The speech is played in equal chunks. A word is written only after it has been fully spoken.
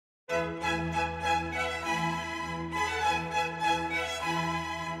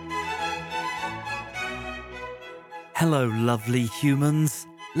Hello, lovely humans.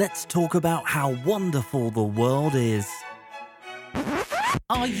 Let's talk about how wonderful the world is.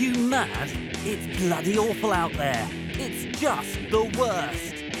 Are you mad? It's bloody awful out there. It's just the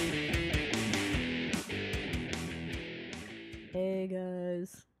worst. Hey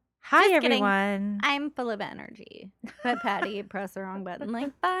guys. Hi, Just kidding. everyone. I'm full of energy. But Patty pressed the wrong button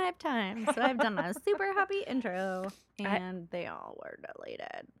like 5 times. So I've done a super happy intro and they all were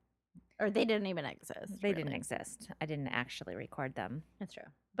deleted. Or they didn't even exist. They didn't really. exist. I didn't actually record them. That's true.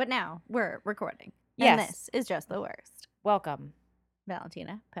 But now we're recording. Yes. And this is just the worst. Welcome.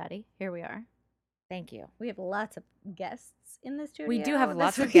 Valentina, Patty, here we are. Thank you. We have lots of guests in the studio. We do have this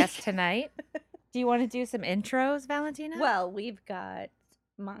lots of week. guests tonight. Do you want to do some intros, Valentina? Well, we've got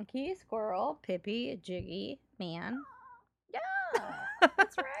Monkey, Squirrel, Pippi, Jiggy, Man. Yeah,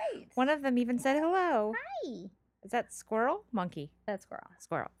 that's right. One of them even said hello. Hi. Is that squirrel? Monkey. That's Squirrel.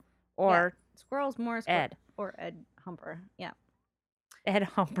 Squirrel. Or Squirrel's more squirrel. Ed. Or Ed Humper. Yeah. Ed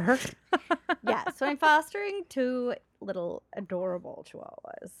Humper. Yeah. So I'm fostering 2 little adorable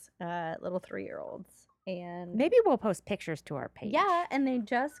chihuahuas, little 3-year-olds. And Maybe we'll post pictures to our page. yeah, and they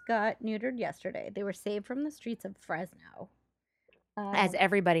just got neutered yesterday. They were saved from the streets of Fresno. As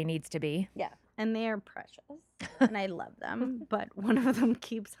everybody needs to be. Yeah, and they are precious, and I love them. But one of them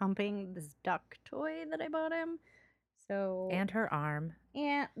keeps humping this duck toy that I bought him. So And her arm.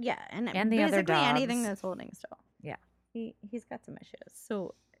 and yeah, and the other basically anything dogs. that's holding still. Yeah. He's got some issues.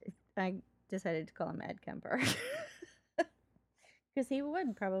 So I decided to call him Ed Kemper because he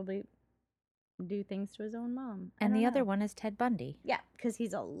would probably do things to his own mom. I And don't the other know. one is Ted Bundy. Yeah, because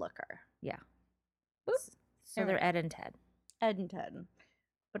he's a looker. Yeah. Boop. So There we they're go. Ed and Ted. Ed and Ted.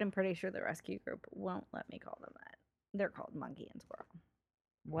 But I'm pretty sure the rescue group won't let me call them that. They're called Monkey and Squirrel.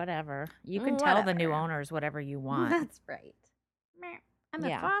 Whatever. You can tell the new Whatever. owners whatever you want. That's right. Meh. I'm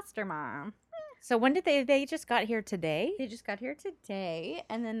Yeah. a foster mom. So when did they just got here today? They just got here today,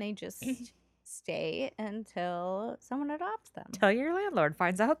 and then they just stay until someone adopts them. Tell your landlord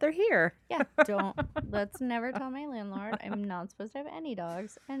finds out they're here. Yeah, let's never tell my landlord I'm not supposed to have any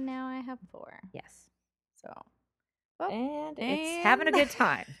dogs, and now I have 4. Yes. So, well, And it's having a good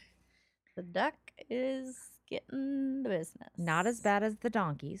time. the duck is getting the business. Not as bad as the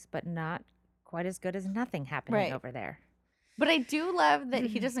donkeys, but not quite as good as nothing happening Right. over there. But I do love that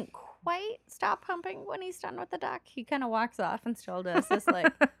he doesn't quite stop humping when he's done with the duck. He kind of walks off and still does this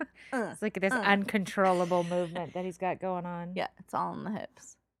like, It's like this uncontrollable movement that he's got going on. yeah, it's all in the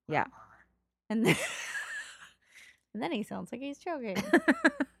hips. Yeah. And then, and then he sounds like he's choking.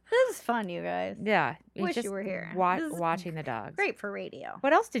 This is fun, you guys. Yeah. He's Wish you just were here. This is watching the dogs. Great for radio.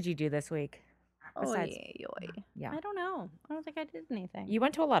 What else did you do this week? Besides, Oy, oy. yeah. I don't know. I don't think I did anything. You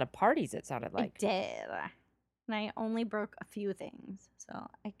went to a lot of parties, it sounded like. I did. And I only broke a few things. So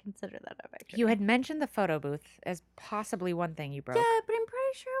I consider that a victory. You had mentioned the photo booth as possibly one thing you broke. Yeah, but I'm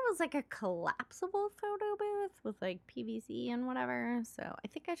pretty sure it was like a collapsible photo booth with like PVC and whatever. So I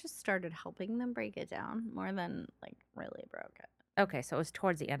think I just started helping them break it down more than like really broke it. Okay, so it was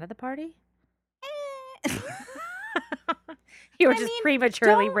towards the end of the party? Eh. You were I just mean,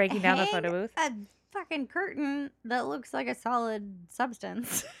 prematurely don't breaking down the hang photo booth? A fucking curtain that looks like a solid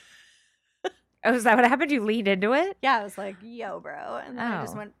substance. Oh, is that what happened? You leaned into it? Yeah, I was like, yo, bro. And then I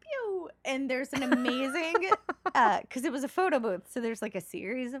just Oh. went, pew. And there's an amazing, because it was a photo booth. So there's like a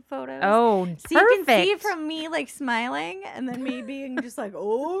series of photos. Oh, So you perfect. can see from me like smiling and then me being just like,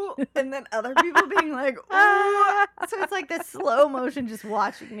 oh, and then other people being like, oh. So it's like this slow motion just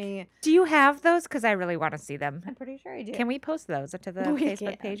watching me. Do you have those? Because I really want to see them. I'm pretty sure I do. Can we post those to the We Facebook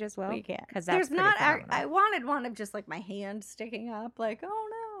can. page as well? We can. Because There's that's not, pretty I phenomenal. wanted one of just like my hand sticking up, like, oh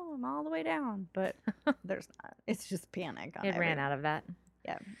no, I'm all the way down. But there's not. It's just panic. It ran out of that.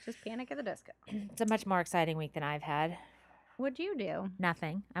 Yeah, just panic at the disco. It's a much more exciting week than I've had. What'd you do?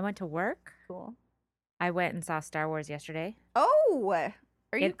 Nothing. I went to work. Cool. I went and saw Star Wars yesterday. Oh,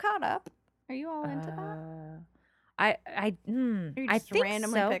 are you It- caught up? Are you all into that? I Or you I just think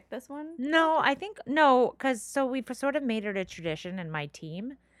randomly so. picked this one? No, I think no, because so we've sort of made it a tradition in my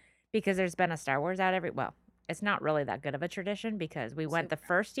team because there's been a Star Wars out well, it's not really that good of a tradition because we went the Super.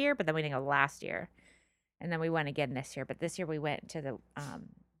 first year, but then we didn't go last year, and then we went again this year. But this year we went to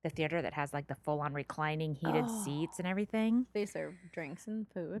the theater that has like the full on reclining heated seats and everything. They serve drinks and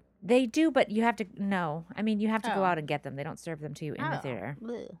food. They do, but you have to no. I mean, you have to go Oh. out and get them. They don't serve them to you in the Oh, theater.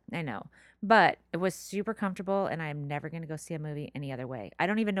 bleh. I know. But it was super comfortable, and I'm never going to go see a movie any other way. I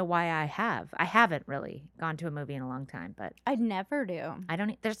don't even know why I haven't really gone to a movie in a long time, but I never do. I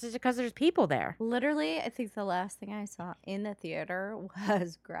don't, there's just because there's people there. Literally, I think the last thing I saw in the theater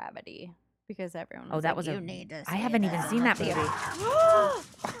was Gravity because everyone was Oh, that like, was you need to I see haven't even this seen in that the movie.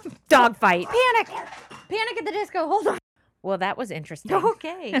 theater." Dog fight. Panic! Panic at the Disco. Hold on. Well, that was interesting.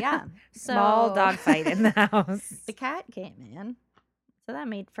 Okay, yeah. Small So- dog fight in the house. The cat came in. So that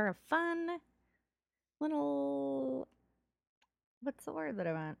made for a fun little. What's the word that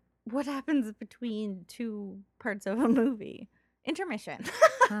I want? What happens between two parts of a movie? Intermission.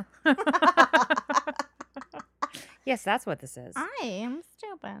 Yes, that's what this is. I am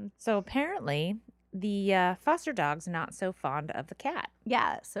stupid. So apparently, the foster dog's not so fond of the cat.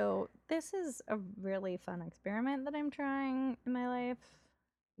 Yeah, so this is a really fun experiment that I'm trying in my life.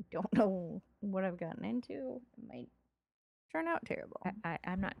 I don't know what I've gotten into. It might turn out terrible.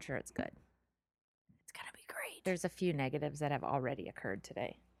 I'm not sure it's good. It's gonna be great. There's a few negatives that have already occurred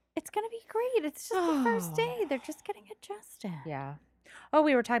today. It's gonna be great. It's just the first day. They're just getting adjusted. Yeah. Oh,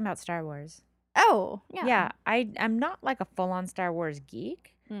 we were talking about Star Wars. Oh, yeah. Yeah, I'm not like a full-on Star Wars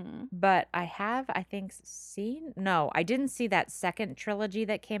geek, Mm. but I have, I think, seen. No, I didn't see that second trilogy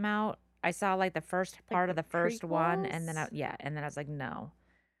that came out. I saw like the first part of the the first one, and then prequels? and then I was like, no,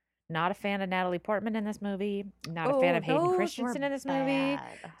 not a fan of Natalie Portman in this movie. Not a fan of Hayden those were Christensen in this movie.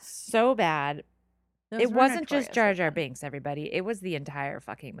 bad. So bad. Those It were wasn't just Jar notoriously Jar bad. Binks, everybody. It was the entire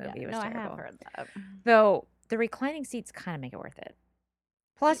fucking movie. Yeah, It was no, terrible. I have heard that. Though the reclining seats kind of make it worth it.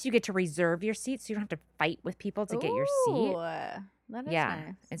 Plus, you get to reserve your seat, so you don't have to fight with people to get your seat. Ooh, that is Yeah,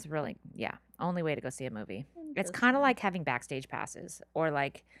 nice. it's really only way to go see a movie. It's kind Interesting. of like having backstage passes or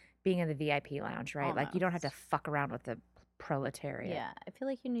like being in the VIP lounge, right? Like you don't have to Almost. fuck around with the proletariat. Yeah, I feel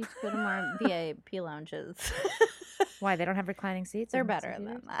like you need to go to more VIP lounges. Why they don't have reclining seats? They're in better some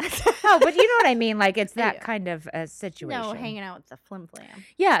than theaters? that. Oh, but you know what I mean. Like it's I that do. kind of a situation. No, hanging out with the flim flam.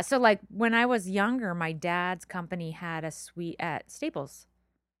 Yeah. So like when I was younger, my dad's company had a suite at Staples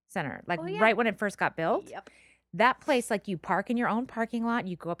Center. Like Oh, yeah. right when it first got built. Yep. That place, like you park in your own parking lot,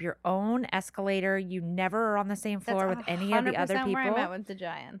 you go up your own escalator. You never are on the same floor with any of the other 100% people. Where I met with the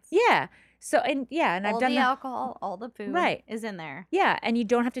Giants. Yeah. So and all I've done the that. alcohol, all the food, Right. is in there. Yeah, and you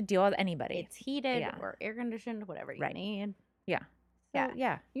don't have to deal with anybody. It's heated Yeah. or air conditioned, whatever you Right. need. Yeah. Yeah. So,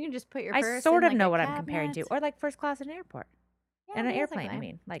 yeah. You can just put your I purse sort in, of like, know a what I'm comparing to, cabinet. or like first class in an airport Yeah, and an basically. airplane. I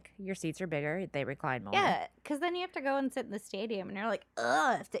mean, like your seats are bigger, they recline more. Yeah, because then you have to go and sit in the stadium, and you're like, ugh,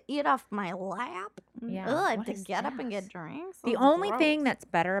 I have to eat off my lap. Yeah, Ugh, I have what to is get up and this? get drinks. The That's only thing gross. that's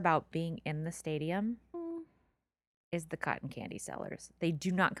better about being in the stadium Mm. is the cotton candy sellers. They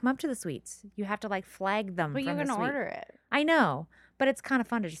do not come up to the suites. You have to like flag them But you from the can suite. order it. I know, but it's kind of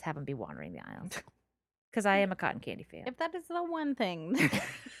fun to just have them be wandering the aisles. Because I am a cotton candy fan. If that is the one thing,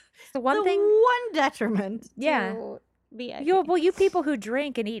 It's the one thing. one detriment. Yeah. To VIP. You people who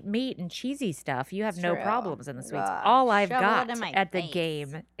drink and eat meat and cheesy stuff, you have no True. problems in the suites. Ugh, All I've shovel it got in my at the face.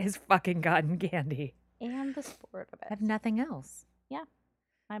 game is fucking cotton candy. and the sport of I it. have nothing else.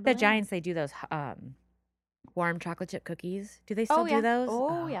 I The believe. Giants, they do those warm chocolate chip cookies. Do they still Oh yeah. do those?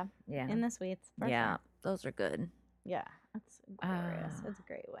 Oh yeah. Yeah. In the suites. for Yeah. sure. Those are good. Yeah. It's glorious. Ah, It's a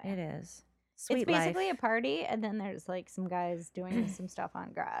great way. It is. Sweet It's basically life. a party, and then there's like some guys doing some stuff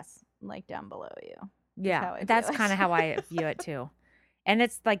on grass, like down below you. how Yeah. I view That's it. kind of how I view it too. And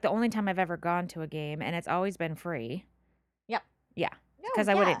it's like the only time I've ever gone to a game, and it's always been free. Yep. Yeah. No, Because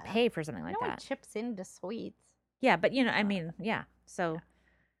I wouldn't yeah. pay for something like no one that. chips into sweets. Yeah, but you know, I not mean, yeah. So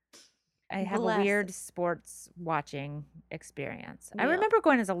I have a Bless. weird sports watching experience. I Yeah. remember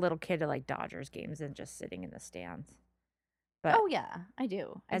going as a little kid to like Dodgers games and just sitting in the stands. But Oh yeah, I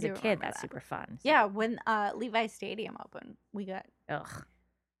do. I as a do kid, remember that's that. super fun. So- Yeah, when Levi Stadium opened, we got Ugh.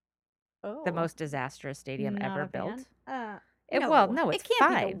 oh The most disastrous stadium not ever a fan? built. No, it's it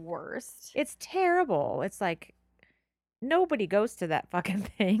can't fine. be the worst. It's terrible. It's like nobody goes to that fucking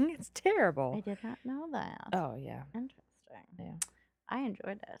thing. It's I terrible. did not know that. Oh yeah. Interesting. Yeah. I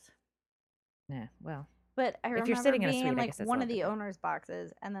enjoyed it. Yeah. Well, But I remember If you're sitting in a being suite, in I like guess that's a one little of the different. owner's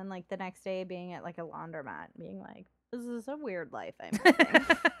boxes, and then like the next day being at like a laundromat, being like, "This is a weird life I'm living."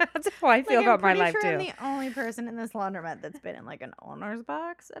 that's how I feel Like, about my I'm life pretty sure too. I'm the only person in this laundromat that's been in like an owner's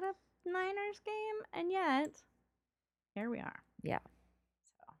box at a Niners game, and yet here we are.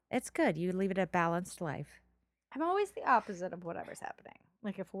 It's good. You leave it a balanced life. I'm always the opposite of whatever's happening.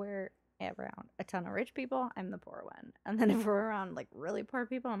 Like if we're around a ton of rich people, I'm the poor one, and then if we're around like really poor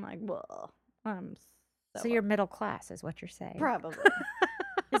people, I'm like, well, I'm So you're middle class, is what you're saying. probably.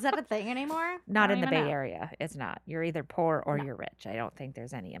 Is that a thing anymore? I Not don't in the even Bay know. Area. It's not. You're either poor or No. you're rich. I don't think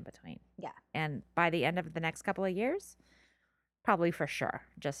there's any in between. Yeah. And by the end of the next couple of years, probably for sure,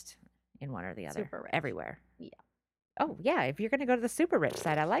 just in one or the other. Super rich. Everywhere. Yeah. Oh, yeah. If you're going to go to the super rich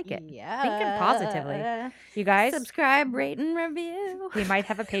side, I like it. Yeah. positively. You guys, Subscribe, rate, and review. we might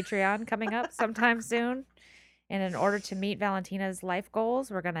have a Patreon coming up sometime soon. And in order to meet Valentina's life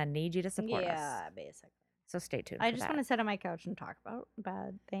goals, we're going to need you to support us. Yeah, basically. So stay tuned. I for just that. want to sit on my couch and talk about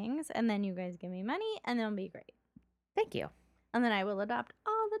bad things, and then you guys give me money, and then it'll be great. Thank you. And then I will adopt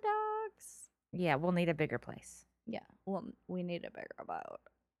all the dogs. Yeah, we'll need a bigger place. Yeah. Well, we need a bigger boat.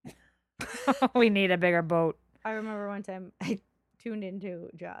 We need a bigger boat. I remember one time I tuned into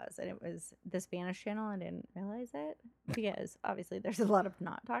Jaws, and it was the Spanish channel. I didn't realize it because obviously there's a lot of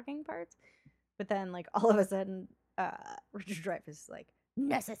not talking parts. But then, like, all of a sudden, Richard Dreyfuss is like,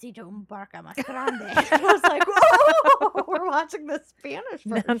 "Necesito un barca más grande." And I was like, "Whoa, we're watching the Spanish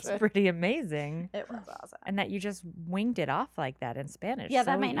version." That's pretty amazing. It was awesome. And that you just winged it off like that in Spanish. Yeah,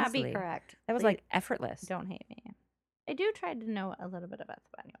 that so might not be easily. correct. That was Please like effortless. don't hate me. I do try to know a little bit about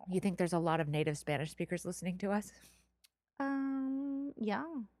Spanish. You think there's a lot of native Spanish speakers listening to us? Yeah,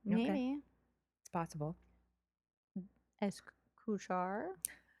 maybe. It's possible. Escuchar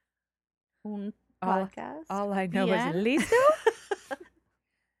un All- podcast. All I know Bien. is listo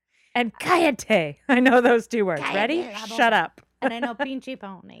and cállate. I know those two words. Ready? Cállate la boca. Shut up. And I know pinche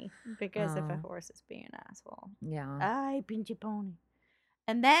pony because if a Oh. horse is being an asshole, Yeah. ay pinche pony.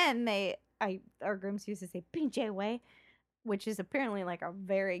 And then our grooms used to say pinche way, which is apparently like a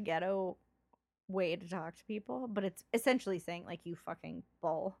very ghetto way to talk to people, but it's essentially saying like you fucking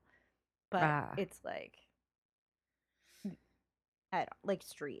bull. But Ah. it's like I don't like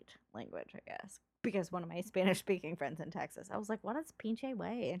street language, I guess. Because one of my Spanish speaking friends in Texas, I was like, "What is pinche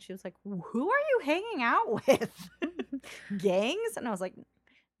way?" And she was like, "Who are you hanging out with? Gangs?" And I was like,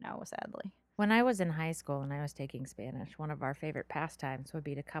 "No, sadly." When I was in high school and I was taking Spanish, one of our favorite pastimes would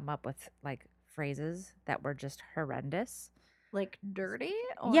be to come up with like phrases that were just horrendous. Like dirty?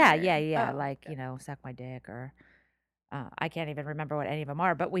 Yeah, or- yeah. Oh, Like, okay. suck my dick or I can't even remember what any of them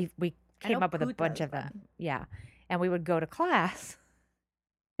are, but we I came know up with a puta bunch is of them. bad. Yeah. And we would go to class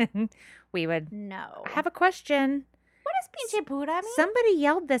and we would No. have a question. What does pinche puta mean? Somebody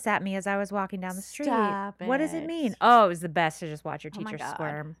yelled this at me as I was walking down the street. Stop What does it mean? it. Oh, it was the best to just watch your Oh my teacher God.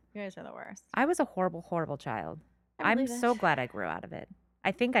 squirm. You guys are the worst. I was a horrible, horrible child. I I'm believe so it. glad I grew out of it.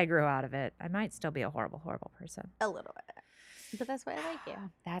 I think I grew out of it. I might still be a horrible, horrible person. A little bit. But that's why I like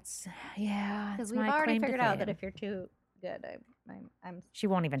you. That's yeah. Because it's we've my already claim to figured out that fame. if you're too good, I'm She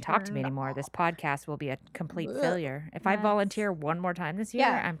won't even talk to me turned anymore. This off. podcast will be a complete Ugh. failure. If I That's- volunteer one more time this year,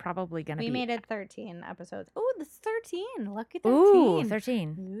 Yeah. I'm probably gonna we be. made it 13 episodes. Oh, this is 13. Lucky 13. Ooh,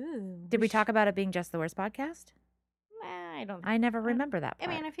 13. Ooh. Did we talk about it being just the worst podcast? I don't I never remember that I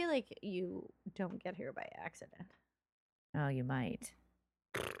part. mean, I feel like you don't get here by accident. Oh, you might.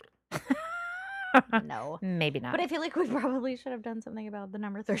 No. Maybe not. But I feel like we probably should have done something about the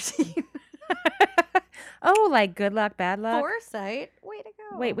number 13. Oh, like good luck, bad luck. Foresight. Way to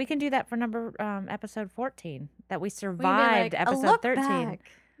go. Wait, we can do that for episode 14. That we We can be survived like, a episode look 13. back,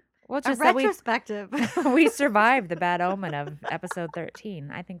 Well, a just that we retrospective. we survived the bad omen of episode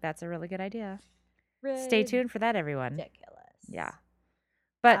 13. I think that's a really good idea. Stay tuned for that, everyone. Ridiculous. Yeah.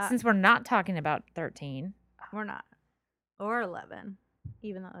 But Uh, since we're not talking about 13, We're not. Or 11.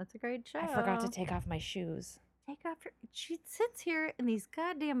 Even though that's a great show. I forgot to take off my shoes. Take off her. She sits here in these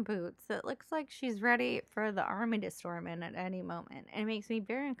goddamn boots that looks like she's ready for the army to storm in at any moment. And it makes me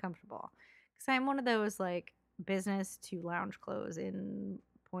very uncomfortable. Because I'm one of those, like, business to lounge clothes in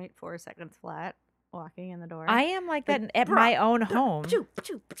 0.4 seconds flat walking in the door. I am like that Like, at bruh, my own home. Pachoo,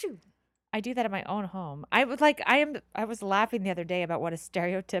 pachoo, pachoo. I do that at my own home. I was laughing the other day about what a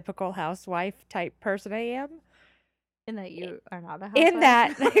stereotypical housewife type person I am. In that you are not a housewife. In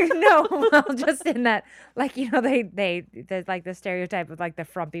that, no, well, just in that, like, there's like the stereotype of like the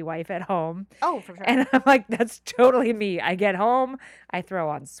frumpy wife at home. Oh, for sure. And I'm like, that's totally me. I get home, I throw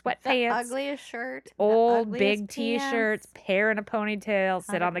on the sweatpants, ugliest shirt. the old ugliest big t-shirts, pants. hair in a ponytail,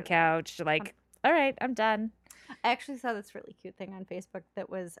 sit on the 100%. couch, like, all right, I'm done. I actually saw this really cute thing on Facebook that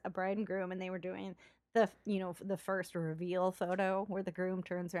was a bride and groom, and they were doing the first reveal photo where the groom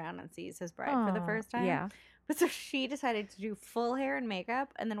turns around and sees his bride for the Aw, first time. Yeah. But so she decided to do full hair and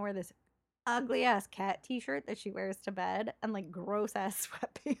makeup and then wear this ugly ass cat t-shirt that she wears to bed and like gross ass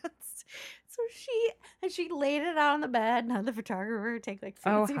sweatpants. So she laid it out on the bed and had the photographer take like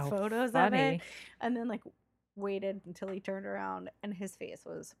Oh, fancy how photos of funny. it and then like waited until he turned around and his face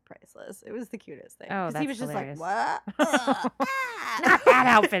was priceless. It was the cutest thing. Oh, 'Cause that's he was just hilarious. like, what? Ugh, ah." Not that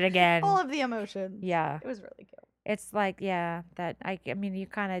outfit again. All of the emotions. Yeah. It was really cute. It's like, yeah, that I mean, you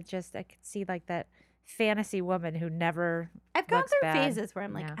kind of just, I could see like that fantasy woman who never, I've gone looks through bad. phases where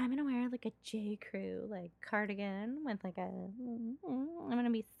I'm like, Yeah. I'm gonna wear like a J. Crew like cardigan with like I'm gonna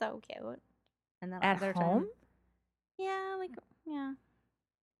be so cute. And then at other home time, yeah, like yeah,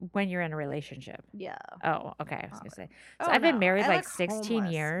 when you're in a relationship. yeah. Oh, okay. I was Oh, gonna say. Oh, So I've been no, married I like look 16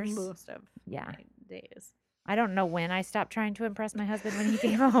 homeless years. most of Yeah. my days. I don't know when I stopped trying to impress my husband when he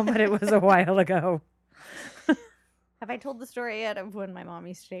came home, but it was a while ago. Have I told the story yet of when my mom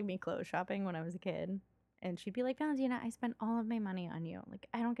used to take me clothes shopping when I was a kid? And she'd be like, Valentina, I spent all of my money on you. Like,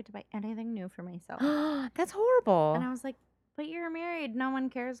 I don't get to buy anything new for myself. That's horrible. And I was like, but you're married. No one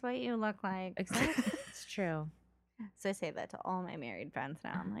cares what you look like. Exactly. It's true. So I say that to all my married friends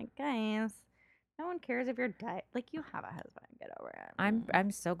now. I'm like, guys, no one cares if you're like you have a husband. Get over it. I'm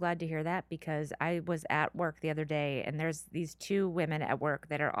so glad to hear that because I was at work the other day and there's these two women at work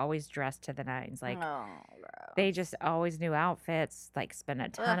that are always dressed to the nines. Like oh, they just always new outfits, like spend a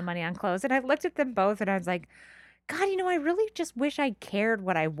ton Ugh. of money on clothes. And I looked at them both and I was like, God, I really just wish I cared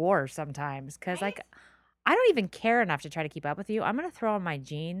what I wore sometimes. Cause like I don't even care enough to try to keep up with you. I'm gonna throw on my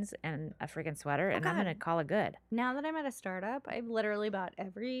jeans and a freaking sweater and I'm gonna God. call it good. Now that I'm at a startup, I've literally bought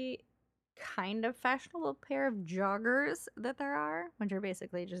every kind of fashionable pair of joggers that there are, which are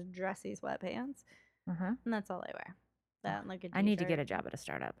basically just dressy sweatpants. Uh-huh. And that's all I wear. That and, like a I need to get a t-shirt. job at a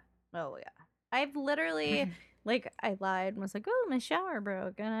startup. Oh yeah. I've literally like I lied and was like, oh, my shower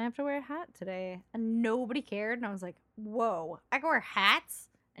broke and I have to wear a hat today. And nobody cared. And I was like, whoa, I can wear hats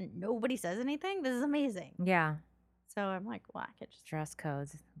and nobody says anything? This is amazing. Yeah. So I'm like, well, I could just Dress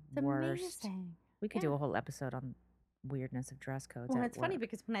codes. it's Worst. amazing. We could do Yeah. a whole episode on weirdness of dress codes. Well, at it's funny work.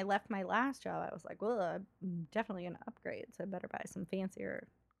 because when I left my last job, I was like, well, I'm definitely going to upgrade. So I better buy some fancier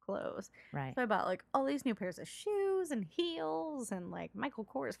clothes. Right. So I bought like all these new pairs of shoes and heels and like Michael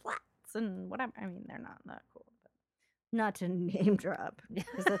Kors flats and whatever. I mean, they're not that cool, but not to name drop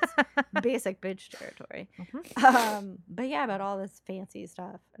because that's basic bitch territory. Mhm. But yeah, I bought all this fancy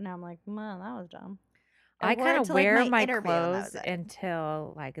stuff. And now I'm like, man, that was dumb. I wore kind it of to, like, wear my interview, and that was clothes it.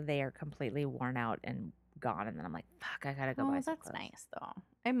 until like they are completely worn out and gone, and then I'm like, fuck, I gotta go buy Oh, some that's clothes. nice though.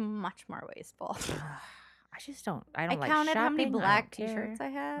 I'm much more wasteful. I just don't. I I don't like counted how many shopping, I don't black care. t-shirts I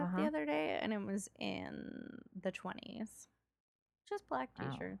had Uh-huh. the other day, and it was in the 20s. Just black Oh.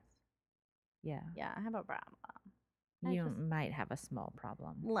 t-shirts. Yeah, Yeah, I have a problem. I you just might have a small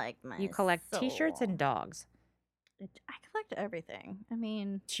problem. like my You collect T-shirts soul. and dogs. I collect everything. I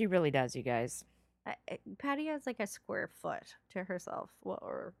mean, She really does, you guys. Patty has like a square foot to herself while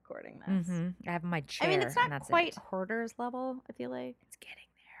we're recording this. I have my chair. I mean, it's and not that's quite it. hoarder's level, I feel like. It's getting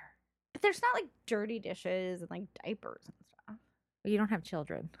there. But there's not like dirty dishes and like diapers and stuff. Well, you don't have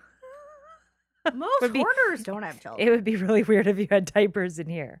children. Most Would be- hoarders don't have children. It would be really weird if you had diapers in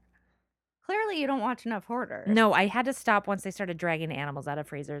here. Clearly, you don't watch enough hoarders. No, I had to stop once they started dragging animals out of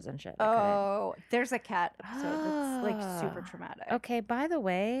freezers and shit. I couldn't. Oh, there's a cat episode that's like super Ah. traumatic. Okay, by the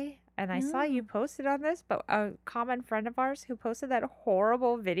way, and I saw you posted on this, but a common friend of ours who posted that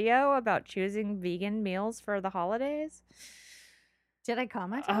horrible video about choosing vegan meals for the holidays. Did I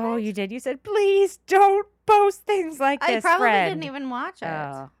comment on Oh, it? you did. You said, please don't post things like I this, probably friend. didn't even watch it.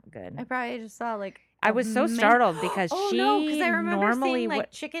 Oh, good. I probably just saw like. I a was so min- startled because oh, she no, because I remember normally seeing like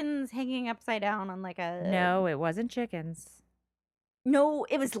would. chickens hanging upside down on like a. No, it wasn't chickens. No,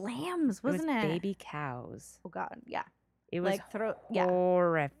 it was lambs, wasn't it was it? baby cows. Oh God, yeah, It was like yeah,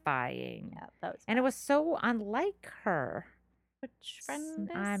 horrifying. yeah, that was. And it was so unlike her. Which friend?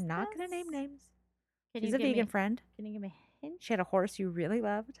 Is I'm not going to name this? names. Can She's you a give vegan me, friend. Can you give me a hint? She had a horse you really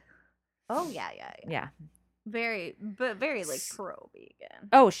loved. Oh yeah. Yeah. Very like pro vegan.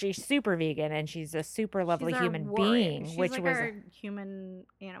 Oh, she's super vegan and she's a super lovely She's our human warrior. being, She's which like was our human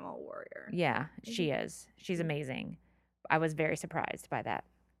animal warrior. yeah, she is. She's amazing. I was very surprised by that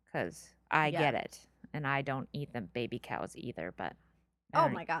because I Yeah. get it, and I don't eat the baby cows either. But Oh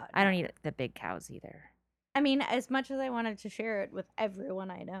my God. I don't eat the big cows either. I mean, as much as I wanted to share it with everyone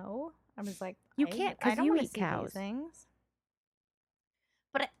I know, I was like, You I can't, I 'cause don't you wanna eat see these cows. things.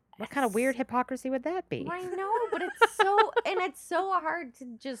 But What kind of weird hypocrisy would that be? I know, but it's so and it's so hard to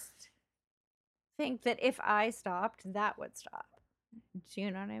just think that if I stopped, that would stop. Do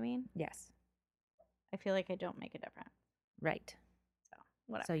you know what I mean? Yes, I feel like I don't make a difference. right.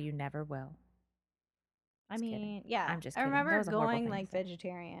 Whatever. So you never will. I Just kidding. mean, yeah. I'm just I kidding. That remember was a horrible going thing to like say.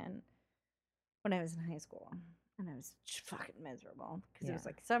 vegetarian when I was in high school, and I was fucking miserable because it was Yeah.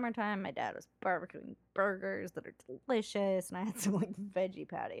 like summertime. My dad was barbecuing burgers that are delicious, and I had some like veggie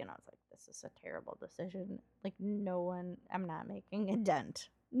patty, and I was like, "This is a terrible decision. Like, no one. I'm not making a dent.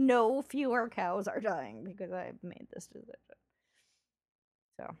 No fewer cows are dying because I made this decision."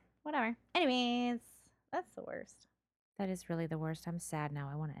 So whatever. Anyways, that's the worst. That is really the worst. I'm sad now.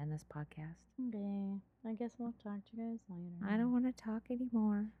 I want to end this podcast. Okay, I guess we'll talk to you guys later. I don't want to talk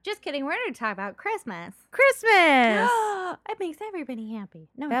anymore. Just kidding. We're going to talk about Christmas. Christmas! It makes everybody happy.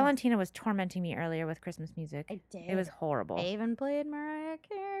 No, it doesn't. Valentina was tormenting me earlier with Christmas music. I did. It was horrible. I even played Mariah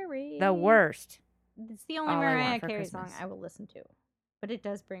Carey. The worst. It's the only All I want Mariah for Carey song Christmas. I will listen to, but it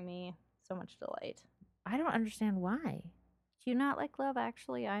does bring me so much delight. I don't understand why. Do you not like Love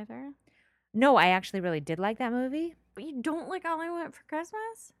Actually either? No, I actually really did like that movie. But you don't like All I Want for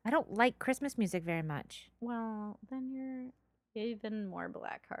Christmas? I don't like Christmas music very much. Well, then you're even more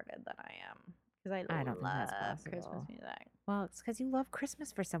black-hearted than I am. Because I I don't think that's love Christmas possible. music. Well, it's because you love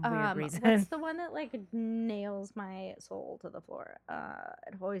Christmas for some weird reason. What's the one that like nails my soul to the floor?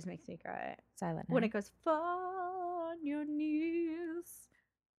 It always makes me cry. Silent When Night. it goes, fall on your knees,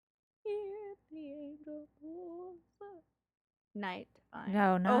 hear the angel voice. Night.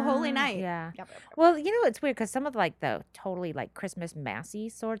 No, Oh, Holy no. Night. Yeah. Yep, yep, yep. Well, you know, it's weird because some of like the totally like Christmas massy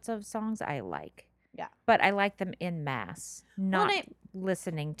sorts of songs I like. Yeah. But I like them in mass, not I-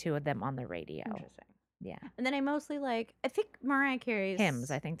 listening to them on the radio. Interesting. Yeah. And then I mostly like, I think Mariah Carey's Hymns,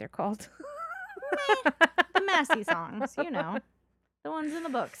 I think they're called. the massy songs, you know, the ones in the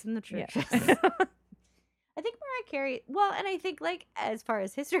books in the Yeah. churches. I think Mariah Carey, well, and I think like as far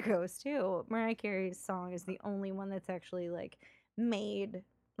as history goes too, Mariah Carey's song is the only one that's actually like made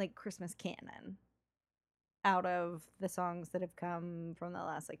like Christmas canon out of the songs that have come from the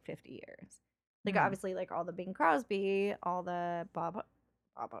last like 50 years. Like obviously like all the Bing Crosby, all the Bobo,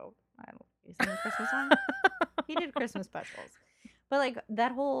 I don't you sing a Christmas song? He did Christmas specials. But like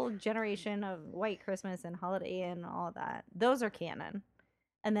that whole generation of White Christmas and Holiday and all of that, those are canon.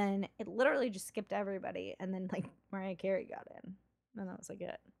 And then it literally just skipped everybody. And then like Mariah Carey got in. And that was like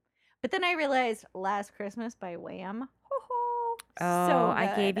it. But then I realized Last Christmas by Wham. Oh, So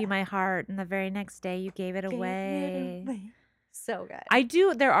I gave good. you my heart, and the very next day you gave it Gave it away. away. So good. I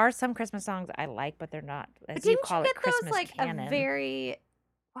do. There are some Christmas songs I like, but they're not, as But you didn't call you it, get Christmas those like canon. a very,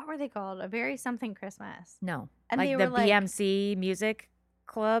 what were they called? A very something Christmas. No, And like they the were like BMC Music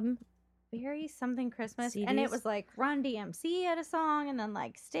Club. very something Christmas. And it CDs? was like Run DMC had a song and then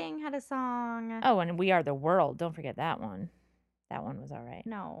like Sting had a song. Oh, and We Are the World. Don't forget that one. That one was all right.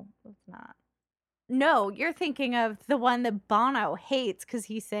 No, it's not. No, you're thinking of the one that Bono hates because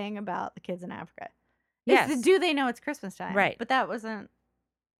he sang about the kids in Africa. It's the Yes. Do They Know It's Christmas Time? Right. But that wasn't.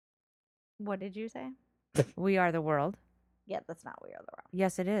 What did you say? We Are the World. Yeah, that's not We Are the World.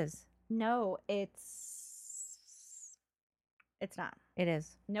 Yes, it is. No, it's not. It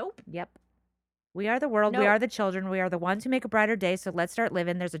is. Nope. Yep. We are the world. We No. are the children. We are the ones who make a brighter day. So let's start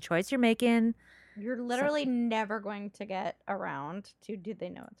living. There's a choice you're making. You're literally never going to get around to Do They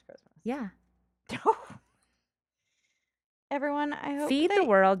Know It's Christmas? Yeah. No. Everyone, I hope Feed the that-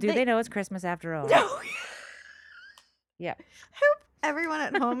 world. Do they- they know it's Christmas after all? No. Yeah. Hope everyone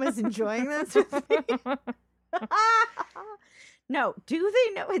at home is enjoying this with me. No, Do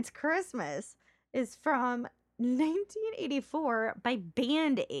They Know It's Christmas is from 1984 by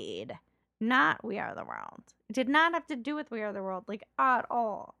Band Aid, not We Are the World. It did not have to do with We Are the World, like at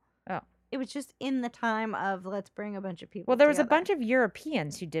all. Oh. It was just in the time of let's bring a bunch of people Well, there was a together. bunch of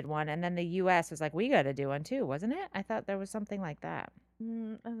Europeans who did one, and then the U.S. was like, we got to do one too, wasn't it? I thought there was something like that.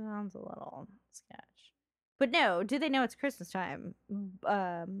 That sounds a little sketch. But no, Do They Know It's Christmas Time?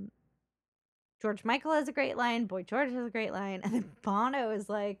 George Michael has a great line. Boy George has a great line. And then Bono is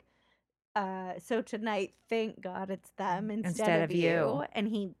like, so tonight, thank God it's them instead of you. And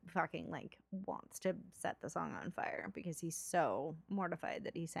he fucking like wants to set the song on fire because he's so mortified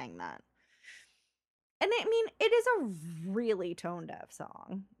that he sang that. And I mean, it is a really tone deaf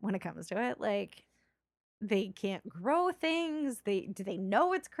song when it comes to it. Like, they can't grow things. Do they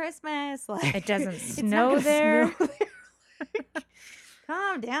know it's Christmas? Like, It doesn't it's not snow gonna there. snow there. Like,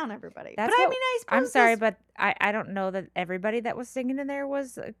 calm down, everybody. That's but I what- mean, I suppose I'm sorry, this- but I don't know that everybody that was singing in there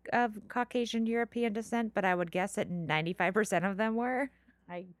was of Caucasian European descent, but I would guess that 95% of them were.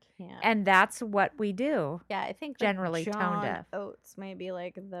 I can't. And that's what we do. yeah, I think like, generally tone John deaf. Oates may be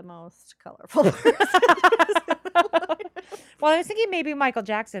like the most colorful person. Well, I was thinking maybe Michael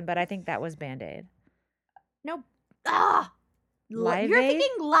Jackson, but I think that was Band Aid. Nope. Live You're Aid?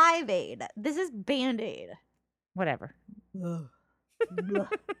 thinking Live Aid. This is Band Aid. Whatever.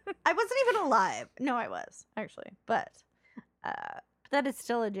 I wasn't even alive. No, I was actually, but that is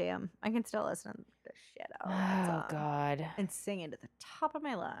still a jam. I can still listen to the shit out of that Oh, song God. and sing it at the top of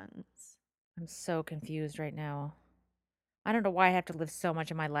my lungs. I'm so confused right now. I don't know why I have to live so much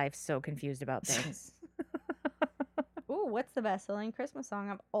of my life so confused about things. Ooh, what's the best-selling Christmas song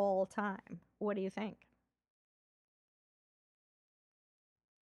of all time? What do you think?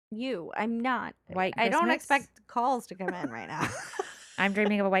 I'm not. White I don't Christmas? expect calls to come in right now. I'm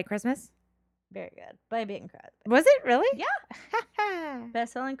Dreaming of a White Christmas. Very good. By Bing Crosby. Was it really? Yeah.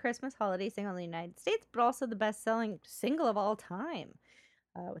 Best-selling Christmas holiday single in the United States, but also the best-selling single of all time,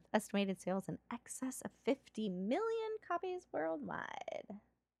 with estimated sales in excess of 50 million copies worldwide.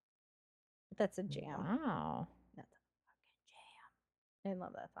 That's a jam. Wow. That's a fucking jam. I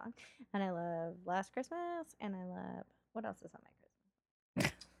love that song, and I love Last Christmas, and I love what else is on my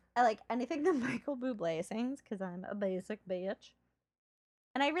Christmas? I like anything that Michael Bublé sings because I'm a basic bitch.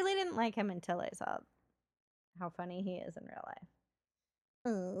 And I really didn't like him until I saw how funny he is in real life.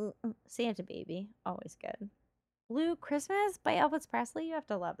 Santa Baby, always good. Blue Christmas by Elvis Presley, you have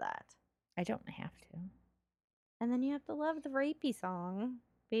to love that. I don't have to. And then you have to love the rapey song,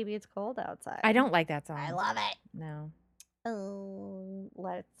 Baby It's Cold Outside. I don't like that song. I love it. No. Oh,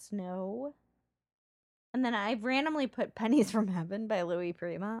 Let It Snow. And then I randomly put Pennies from Heaven by Louis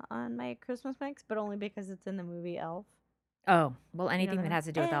Prima on my Christmas mix, but only because it's in the movie Elf. Oh, well, You know anything what that I has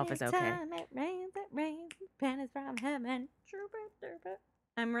to do with Elf is okay. Anytime it rains, pennies from heaven.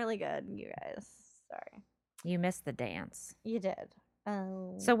 I'm really good, you guys. Sorry. You missed the dance. You did.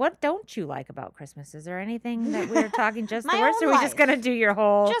 Oh. So what don't you like about Christmas? Is there anything that we're talking just the My worst? Or own are we just life. gonna do your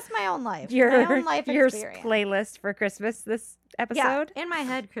whole Just my own life. your my own life your experience. playlist for Christmas this Yeah, episode? in my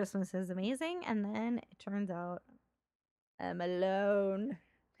head, Christmas is amazing, and then it turns out I'm alone.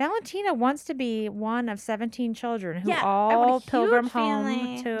 Valentina wants to be one of 17 children who Yeah, I want a all pilgrim huge home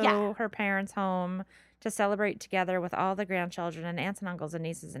family. to Yeah. her parents' home to celebrate together with all the grandchildren and aunts and uncles and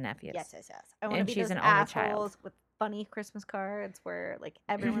nieces and nephews. Yes. I want to And be she's those an only child. assholes with funny Christmas cards where like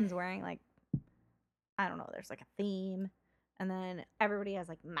everyone's wearing like I don't know, there's like a theme, and then everybody has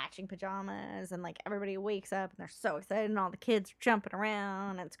like matching pajamas, and like everybody wakes up and they're so excited, and all the kids are jumping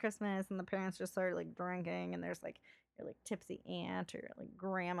around. And it's Christmas, and the parents just start like drinking, and there's like your like tipsy aunt or your, like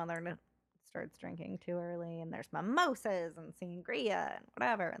grandmother that starts drinking too early, and there's mimosas and sangria and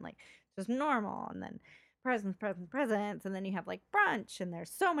whatever, and like just normal, and then presents, and then you have like brunch, and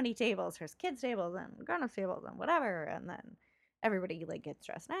there's so many tables. There's kids tables and grown-ups tables and whatever, and then everybody like gets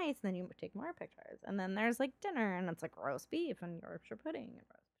dressed nice, and then you take more pictures, and then there's like dinner, and it's like roast beef and Yorkshire pudding and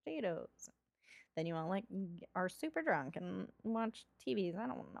roast potatoes. Then you all like are super drunk and watch TVs. I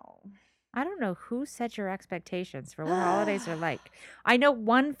don't know. I don't know who set your expectations for what holidays are like. I know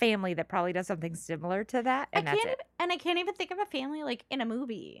one family that probably does something similar to that, and that's it. I can't even think of a family like in a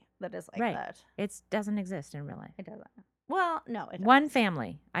movie that is like Right. that. It doesn't exist in real life. It doesn't. Well, no, it One does.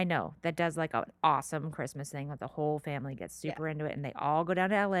 family I know that does like an awesome Christmas thing that the whole family gets super into it, and they all go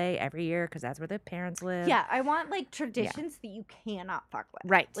down to LA every year because that's where the parents live. Yeah, I want like traditions that you cannot fuck with.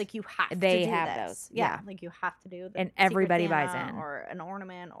 Right. Like you have They to do have this. those. Yeah, Yeah. like you have to do the And Secret everybody buys Santa in. or an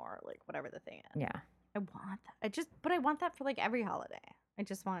ornament or like whatever the thing is. Yeah. I want that. But I want that for like every holiday. I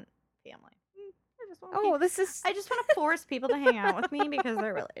just want family. I just want Oh, this is. I just want to force people to hang out with me because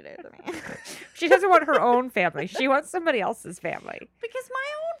they're related to me. She doesn't want her own family. She wants somebody else's family. Because my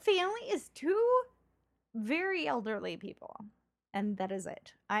own family is two very elderly people. And that is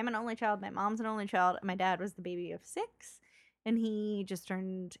it. I'm an only child. My mom's an only child. And my dad was the baby of 6. And he just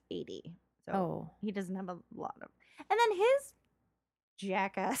turned 80. So Oh. he doesn't have a lot of. And then his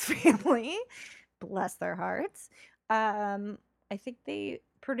jackass family, bless their hearts, I think they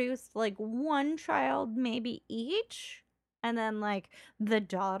produced like one child maybe each. And then like the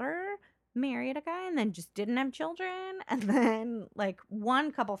daughter married a guy and then just didn't have children, and then like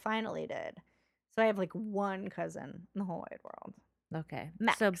one couple finally did. So I have like one cousin in the whole wide world, Okay.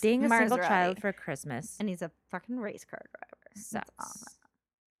 Max So being a single Maserati. child for Christmas and he's a fucking race car driver. It's sucks. awesome.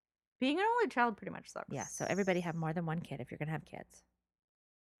 Being an only child pretty much sucks. Yeah. So everybody have more than one kid if you're gonna have kids.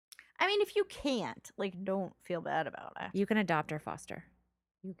 I mean, if you can't, like, don't feel bad about it. You can adopt or foster.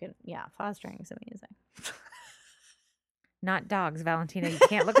 You can, yeah, fostering is amazing. Not dogs, Valentina. You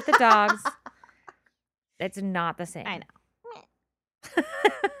can't look at the dogs. It's not the same. I know.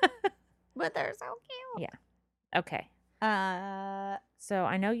 But they're so cute. Okay. So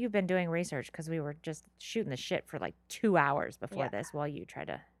I know you've been doing research because we were just shooting the shit for like 2 hours before Yeah. this while you tried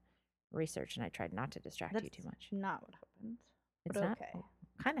to research, and I tried not to distract you too much. Not what happened. It's but not okay.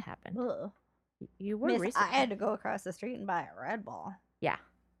 kind of happened. Ugh. You were Miss, I researching. had to go across the street and buy a Red Bull. Yeah.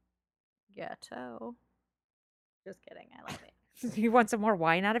 Ghetto. Just kidding. I love it. You want some more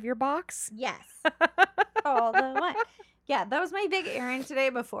wine out of your box? Yes. All the way. Yeah, that was my big errand today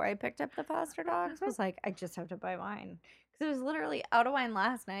before I picked up the foster dogs. Was like, I just have to buy wine. Because it was literally out of wine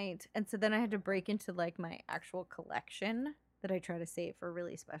last night. And so then I had to break into like my actual collection that I try to save for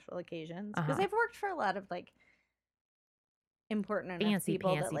really special occasions. Because Uh-huh. I've worked for a lot of like important enough Fancy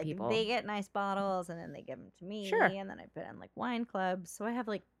people that pantsy like people. they get nice bottles and then they give them to me. Sure. And then I've been in like wine clubs. So I have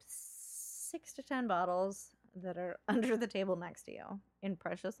like 6 to 10 bottles that are under the table next to you in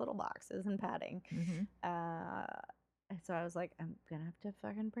precious little boxes and padding. Mhm. And so I was like, I'm gonna have to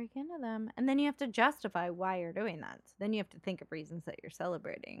fucking break into them. And then you have to justify why you're doing that. So then you have to think of reasons that you're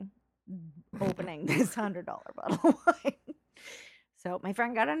celebrating opening this $100 bottle of wine. So my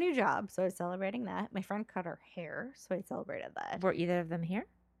friend got a new job, so I was celebrating that. My friend cut her hair, so I celebrated that. Were either of them here?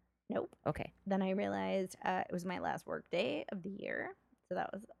 Nope. Okay. Then I realized it was my last work day of the year. So that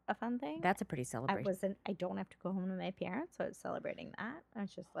was a fun thing. That's a pretty I celebration. don't have to go home to my parents, so I was celebrating that. I was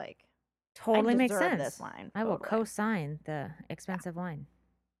just like, Totally makes deserve sense. this wine. I will Totally. co-sign the expensive wine.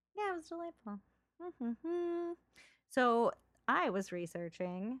 Yeah, it was delightful. Mhm. So I was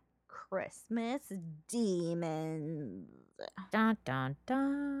researching Christmas demons. Dun dun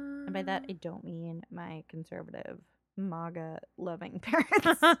dun. And by that, I don't mean my conservative, MAGA loving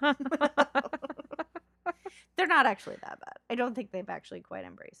parents. They're not actually that bad. I don't think they've actually quite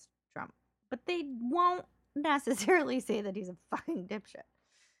embraced Trump, but they won't necessarily say that he's a fucking dipshit.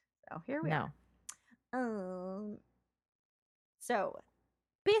 So here we No. are. So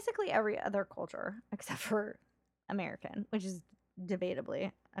basically every other culture except for American, which is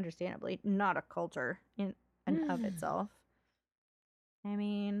debatably, understandably, not a culture in and of itself. I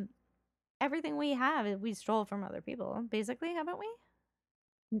mean, everything we have we stole from other people, basically, haven't we?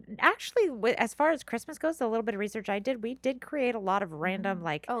 Actually, as far as Christmas goes, the little bit of research I did, we did create a lot of random,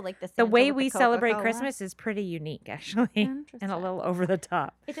 like, Oh, like the the Santa way with the we celebrate Coca-Cola? Christmas is pretty unique, actually, and a Interesting. little over the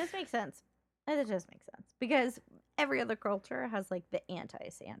top. It does make sense. It does make sense because every other culture has like the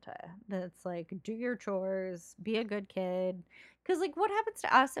anti-Santa. That's like do your chores, be a good kid. Because like, what happens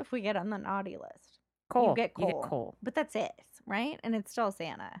to us if we get on the naughty list? Coal. You get You coal. get coal. But that's it, right? And it's still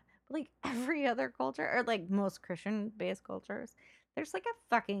Santa. But like every other culture, or like most Christian-based cultures, there's like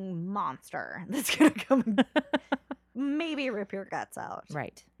a fucking monster that's gonna come and maybe rip your guts out.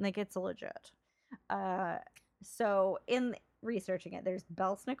 Right. Like it's legit. So in researching it, there's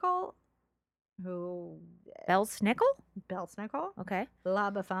Belsnickel, who Belsnickel? Belsnickel, Okay.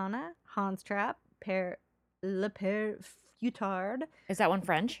 La Befana, Hans Trapp, Le Père Futard. Is that one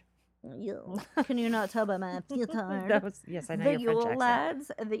French? Can you not tell by my futard? That was, yes, I know The your French Yule accent.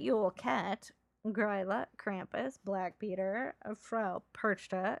 Lads, the Yule Cat, Gryla, Krampus, Black Peter, Frau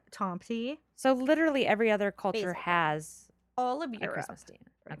Perchta, Tomty. So literally every other culture Basically. has All of a Europe. Christmas demon.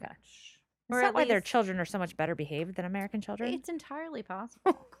 pretty Okay. much. Is Or that at why their least- children are so much better behaved than American children? It's entirely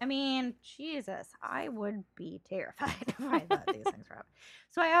possible. I mean, Jesus, I would be terrified if I thought these things were happening.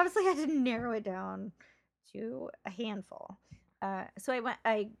 So I obviously had to narrow it down to a handful. So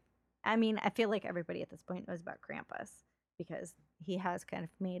I mean, I feel like everybody at this point knows about Krampus because he has kind of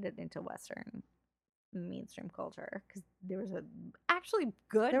made it into Western mainstream culture. Because there was a actually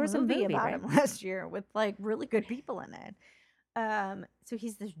good There was a movie, about right? him last year with like really good people in it. So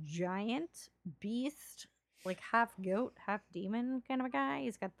he's this giant beast, like half goat, half demon kind of a guy.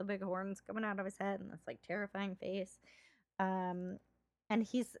 He's got the big horns coming out of his head and this like terrifying face. And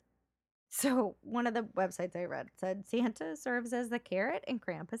he's so one of the websites I read said Santa serves as the carrot and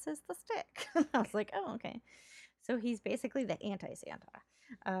Krampus is the stick. And I was like, oh, okay. So he's basically the anti-Santa.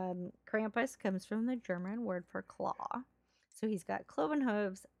 Krampus comes from the German word for claw. So he's got cloven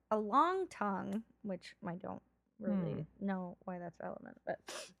hooves, a long tongue, which I don't really know why that's relevant, but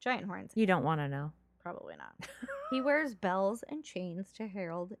giant horns. You don't want to know. Probably not. He wears bells and chains to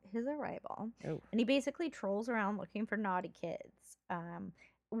herald his arrival. Oh. And he basically trolls around looking for naughty kids.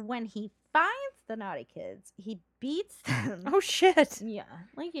 When he finds the naughty kids, he beats them. Oh, shit. Yeah,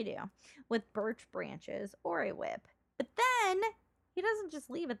 like you do, with birch branches or a whip. But then he doesn't just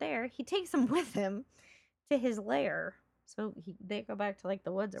leave it there. He takes them with him to his lair. So they go back to like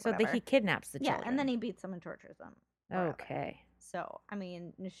the woods or So whatever. he kidnaps the Yeah, children. and then he beats them and tortures them. wherever. Okay. So, I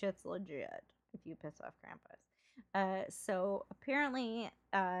mean, the shit's legit if you piss off Krampus. So apparently,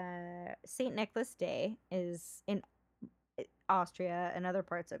 St. Nicholas Day is in Austria and other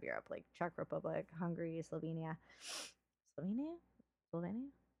parts of Europe, like Czech Republic, Hungary, Slovenia. Slovenia?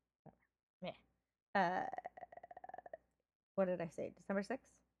 Yeah. What did I say? December 6th?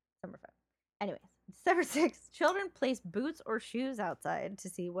 December 5th. Anyways, December 6th, children place boots or shoes outside to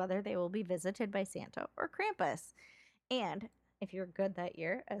see whether they will be visited by Santa or Krampus. And if you're good that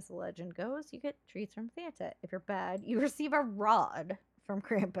year, as the legend goes, you get treats from Santa. If you're bad, you receive a rod from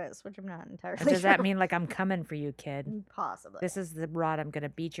Krampus, which I'm not entirely And does that sure. mean like I'm coming for you, kid? Possibly. This is the rod I'm gonna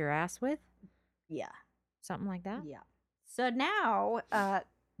beat your ass with? Yeah. Something like that? Yeah. So now,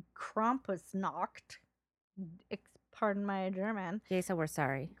 Krampusnacht, pardon my German, Jason, we're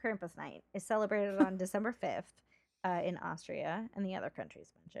sorry. Krampus Night is celebrated on December 5th in Austria and the other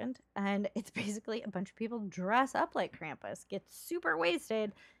countries mentioned. And it's basically a bunch of people dress up like Krampus, get super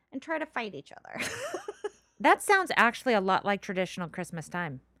wasted, and try to fight each other. That sounds actually a lot like traditional Christmas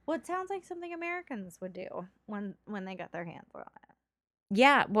time. Well, it sounds like something Americans would do when they got their hands on it.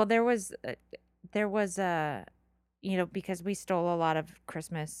 Yeah, well, there was you know, because we stole a lot of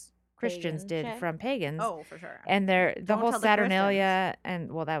Christmas Christians Pagan did shit? from pagans. Oh, for sure. And the Don't whole tell the Saturnalia,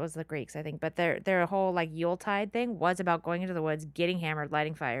 and well, that was the Greeks, I think. But their whole like Yuletide thing was about going into the woods, getting hammered,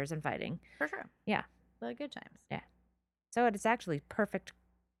 lighting fires, and fighting. For sure. Yeah. The good times. Yeah. So it's actually perfect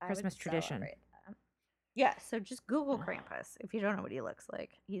I would Christmas tradition. celebrate that. Yeah, so just Google Oh. Krampus if you don't know what he looks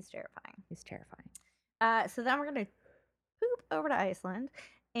like. He's terrifying. He's terrifying. So then we're gonna poop over to Iceland,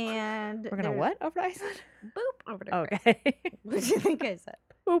 and We're gonna there's what over to Iceland? boop over to Greece. Okay. What do you think I said?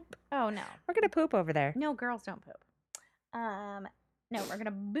 Poop. Oh no, We're gonna poop over there. no, girls don't poop. No, we're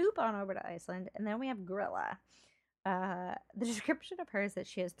gonna boop on over to Iceland, and then we have Grilla. The description of her is that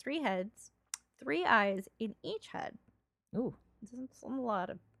she has 3 heads, 3 eyes in each head. Ooh. There's a lot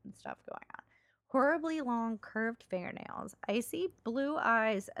of stuff going on. Horribly long, curved fingernails, icy blue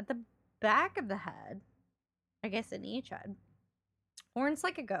eyes at the back of the head, I guess in each head, horns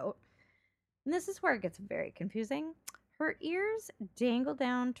like a goat. And this is where it gets very confusing. Her ears dangle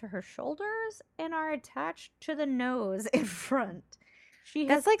down to her shoulders and are attached to the nose in front. She has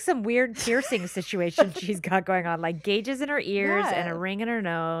That's like some weird piercing situation she's got going on, like gauges in her ears and a Yeah. ring in her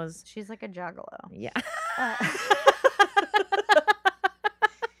nose. she's like a juggalo. Yeah.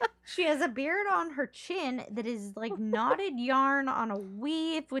 She has a beard on her chin that is like knotted yarn on a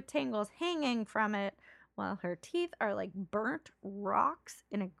weave with tangles hanging from it, while her teeth are like burnt rocks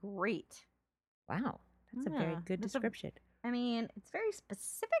in a grate. Wow. That's a very Yeah, good that's a- description. I mean, it's very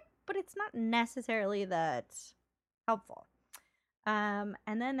specific, but it's not necessarily that helpful. And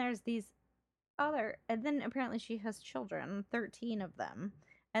then there's and then apparently she has children, 13 of them.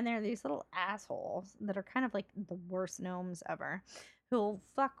 And they're these little assholes that are kind of like the worst gnomes ever, who'll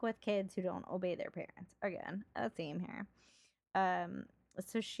fuck with kids who don't obey their parents. Again, a theme here.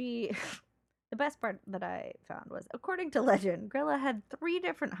 So she, the best part that I found was, according to legend, Grilla had 3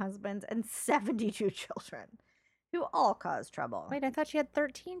 different husbands and 72 children, who all caused trouble. Wait, I thought she had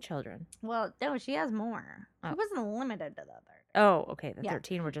 13 children. Well, no, she has more. She Oh. wasn't limited to the 30. Oh, okay. The Yeah.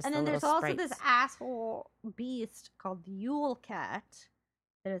 13 were just And the then little there's also sprites. this asshole beast called the Yule Cat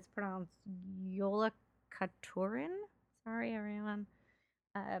that is pronounced Yolakaturin. Sorry, everyone.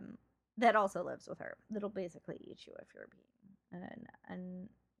 That also lives with her. That'll basically eat you if you're being an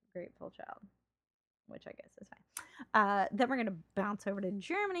ungrateful child, which I guess is fine. Then we're gonna bounce over to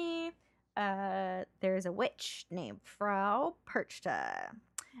Germany. There's a witch named Frau Perchta.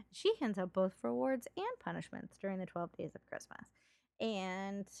 She hands out both rewards and punishments during the 12 days of Christmas.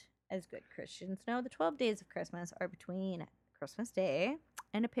 And as good Christians know, the 12 days of Christmas are between Christmas Day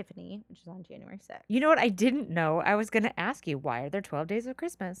and Epiphany, which is on January 6th. You know what I didn't know? I was going to ask you, why are there 12 days of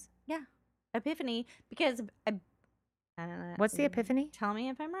Christmas? Epiphany, because What's the Epiphany? Tell me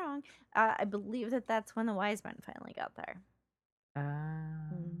if I'm wrong. I believe that that's when the wise men finally got there.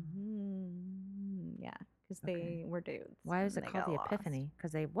 Yeah, because Okay. they were dudes. Why is and it they called got the lost. Epiphany?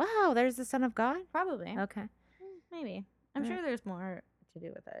 Because wow, there's the Son of God? Probably. Okay. Maybe. I'm Yeah. sure there's more to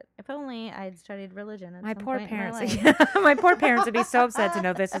do with it. If only I'd studied religion at My some poor point parents. in my life. My poor parents would be so upset to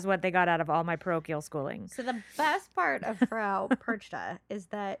know this is what they got out of all my parochial schooling. So the best part of Frau Perchta is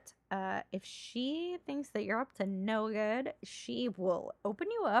that if she thinks that you're up to no good, she will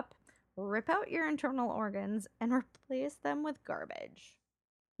open you up, rip out your internal organs, and replace them with garbage.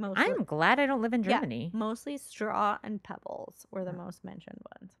 Mostly, I'm glad I don't live in Yeah. Germany. mostly straw and pebbles were the most mentioned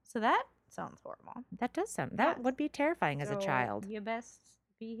ones. So that sounds horrible. That does sound, Yeah. that would be terrifying as a So child. you best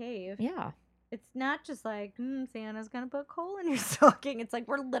behave. Yeah. It's not just like Santa's gonna put coal in your stocking. It's like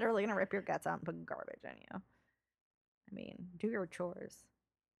we're literally gonna rip your guts out and put garbage in you. I mean, do your chores.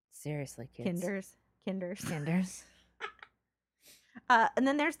 Seriously, kids. Kinders. Kinders. And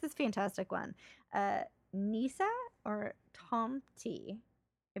then there's this fantastic one. Nisa or Tomti,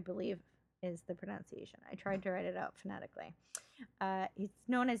 I believe is the pronunciation. I tried to write it out phonetically. It's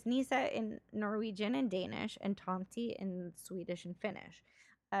known as Nisa in Norwegian and Danish, and Tomti in Swedish and Finnish.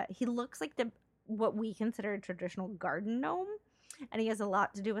 He looks like what we consider a traditional garden gnome, and he has a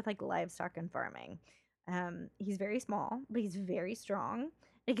lot to do with like livestock and farming. He's very small, but he's very strong.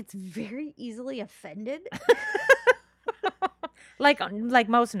 He gets very easily offended. like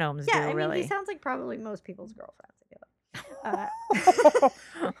most gnomes Yeah, do, I mean, really. he sounds like probably most people's girlfriends. I feel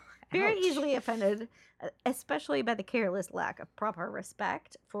like. Very Ouch. easily offended, especially by the careless lack of proper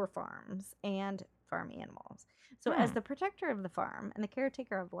respect for farms and farm animals. So, as Hmm. the protector of the farm and the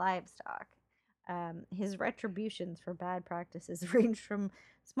caretaker of livestock, his retributions for bad practices range from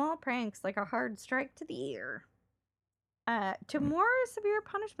small pranks like a hard strike to the ear to more severe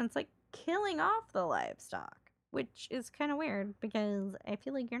punishments like killing off the livestock, which is kind of weird because I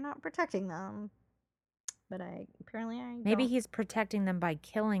feel like you're not protecting them. But apparently I Maybe don't. he's protecting them by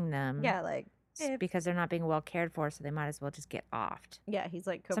killing them. Yeah, like if- Because they're not being well cared for, so they might as well just get offed. yeah, he's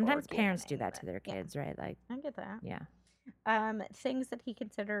like Sometimes Kevorkian parents do and that to their yeah, kids, right? Like, I get that. yeah. Things that he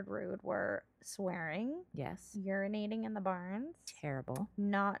considered rude were swearing, Yes. urinating in the barns, Terrible.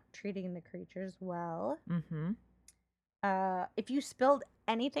 not treating the creatures well, Mm-hmm. If you spilled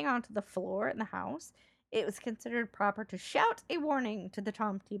anything onto the floor in the house, it was considered proper to shout a warning to the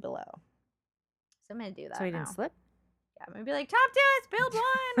Tomty below. So I'm gonna do that So he now. didn't slip? Yeah, I'm gonna be like, Tomty, I spilled wine.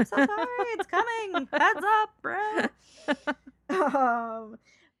 I'm so sorry. It's coming. Heads up, bro.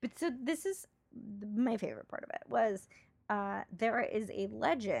 But so this is my favorite part of it was there is a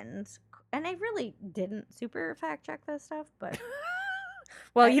legend, and I really didn't super fact check this stuff, but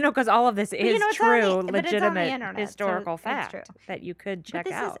Well, I- because all of this you is know, it's on the- true, but it's on the legitimate internet, so historical it's fact true. that you could but check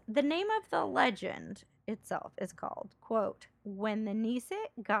this out. is the name of the legend itself is called, quote, "When the Niset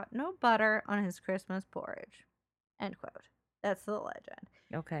got no butter on his Christmas porridge," end quote. That's the legend.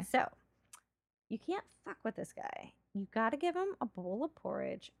 Okay. So you can't fuck with this guy. You gotta give him a bowl of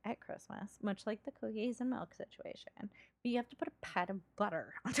porridge at Christmas, much like the cookies and milk situation. But you have to put a pat of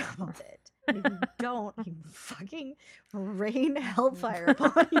butter on top of it. And if you don't, he fucking rain hellfire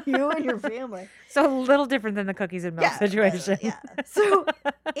upon you and your family. So a little different than the cookies and milk situation. Yeah. So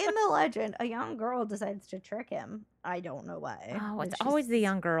in the legend, a young girl decides to trick him. I don't know why. Oh, but it's she's always the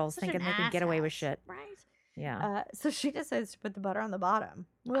young girls such thinking an they can get away with asshat, shit. right? Yeah. So she decides to put the butter on the bottom.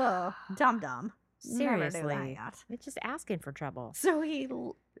 Whoa, dum dum. Seriously. It's just asking for trouble. So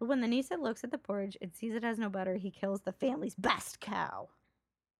when the Niset looks at the porridge and sees it has no butter, he kills the family's best cow.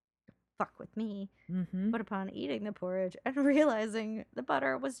 Fuck with me. Mm-hmm. But upon eating the porridge and realizing the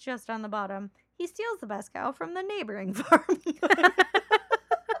butter was just on the bottom, he steals the best cow from the neighboring farm.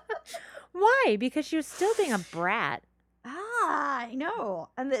 Why? Because she was still being a brat. I know.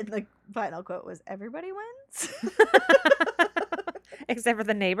 And then the final quote was, "Everybody wins." Except for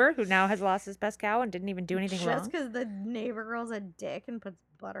the neighbor who now has lost his best cow and didn't even do anything wrong. Just because the neighbor girl's a dick and puts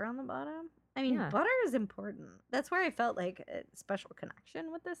butter on the bottom. I mean, Yeah. butter is important. That's where I felt like a special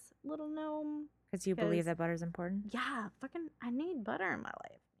connection with this little gnome. Because you believe 'cause- that butter's important? Yeah, fucking, I need butter in my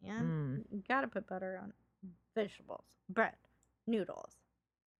life, man. You gotta put butter on vegetables, bread, noodles,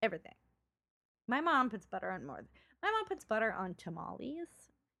 everything. My mom puts butter on more. My mom puts butter on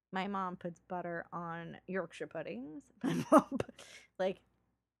tamales. My mom puts butter on Yorkshire puddings. My mom, like,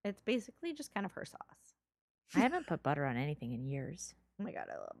 it's basically just kind of her sauce. I haven't put butter on anything in years. Oh my god,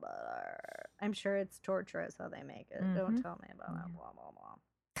 I love butter. I'm sure it's torturous how they make it. Don't Mhm. tell me about it. Yeah. Blah blah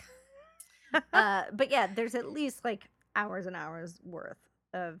blah. But yeah, there's at least like hours and hours worth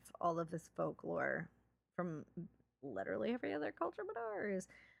of all of this folklore from literally every other culture but ours.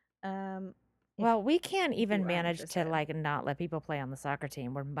 If Well, we can't even you are manage to interested. like not let people play on the soccer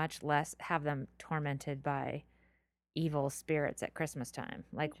team. We're much less have them tormented by evil spirits at Christmas time.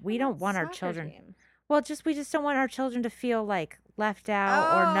 Like we don't want our children. Well, we just don't want our children to feel like left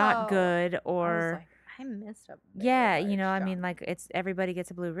out or not Oh. good I was or like, I missed a big yeah, large I mean, chunk. like it's everybody gets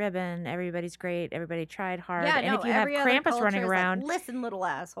a blue ribbon, everybody's great, everybody tried hard, Yeah, and no, if you have every other Krampus culture running is like, around, listen, little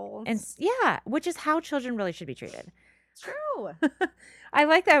assholes. and yeah, which is how children really should be treated. it's true. I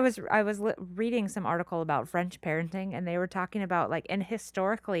like that I was reading some article about French parenting, and they were talking about like and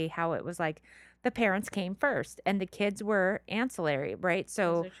historically how it was like the parents came first and the kids were ancillary, right?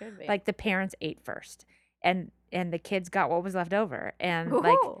 So As it should be. like the parents ate first, and the kids got what was left over, and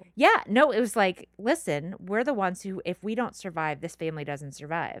like Ooh. yeah, no, it was like listen, we're the ones who if we don't survive, this family doesn't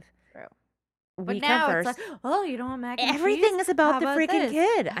survive. True. We But come now first. it's like, oh, you don't want mac and Everything cheese? is about How the freaking this?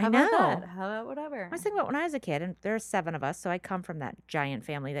 kid. How I about know. that? How about whatever? I was thinking about when I was a kid, and there's 7 of us, so I come from that giant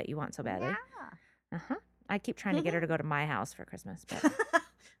family that you want so badly. Yeah. Uh-huh. I keep trying to get her to go to my house for Christmas, but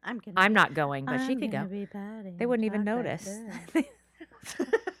I'm gonna I'm be- not going, but she I'm could gonna go. be Patty They wouldn't even chocolate notice. dip.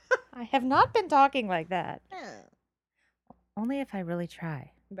 I have not been talking like that. Yeah. Only if I really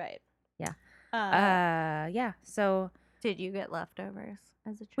try. Right. Yeah. Uh, So did you get leftovers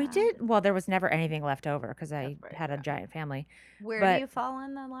as a child? we did. Well, there was never anything left over because I That's right, had a yeah. giant family. Where but do you fall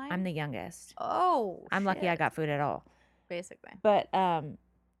in the line? I'm the youngest. Oh, I'm lucky I shit. got food at all. Basically. But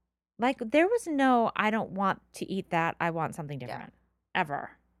like there was no I don't want to eat that. I want something Yeah. different.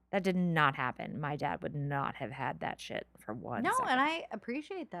 Ever. That did not happen. My dad would not have had that shit for one No, second. and I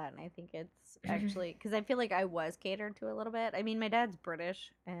appreciate that, and I think it's actually because I feel like I was catered to a little bit. I mean, my dad's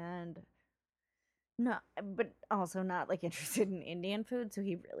British, and no, but also not like interested in Indian food, so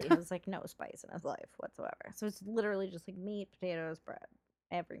he really has like no spice in his life whatsoever. So it's literally just like meat, potatoes, bread,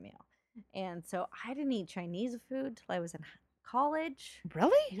 every meal. And so I didn't eat Chinese food till I was in college.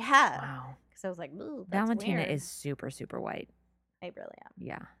 Really? Yeah, Wow. because I was like, ooh, that's Valentina weird. is super, super white. I really am.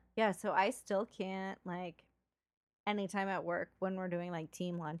 Yeah. Yeah, so I still can't like anytime at work when we're doing like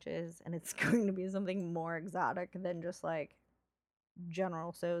team lunches and it's going to be something more exotic than just like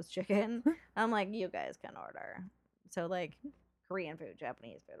General Tso's chicken. I'm like, you guys can order. So like Korean food,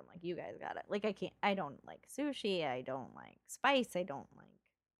 Japanese food. I'm like, you guys got it. Like I don't like sushi. I don't like spice. I don't like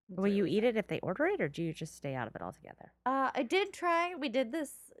It's Will you really eat it if they order it, or do you just stay out of it altogether? I did try. We did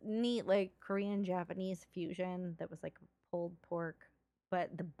this neat like Korean Japanese fusion that was like pulled pork,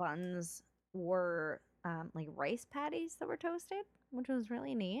 but the buns were like rice patties that were toasted, which was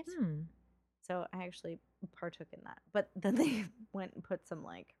really neat. Hmm. So I actually partook in that. But then they went and put some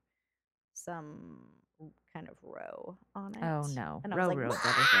kind of roe on it. Oh no, And I was like, ruins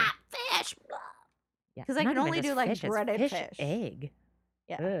 "Blah, everything. fish. Yeah, 'Cause I not can even only just do, like, fish, it's breaded fish fish. egg.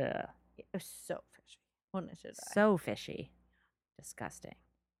 Yeah. Ugh, It was so fishy. Wanted to die. so fishy, disgusting.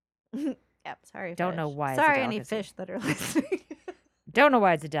 Yep, sorry, Don't know fish. why it's a Sorry, any delicacy. fish that are listening. Don't know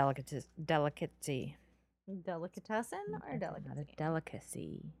why it's a delicacy. Delicatessen or It's not a delicacy?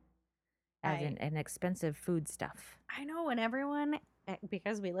 delicacy, as I- in an expensive foodstuff. I know, and everyone,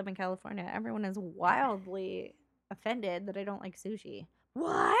 because we live in California, everyone is wildly offended that I don't like sushi.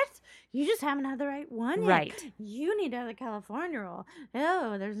 What? You just haven't had the right one yet. Right. You need to have the California roll.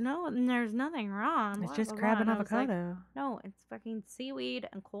 Oh, there's nothing wrong. It's blah, just blah, crab blah. and I was like, avocado. no, it's fucking seaweed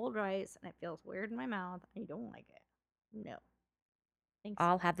and cold rice, and it feels weird in my mouth. I don't like it. No. Thanks.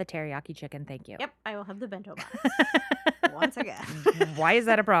 I'll have the teriyaki chicken, thank you. Yep, I will have the bento box. Once again. Why is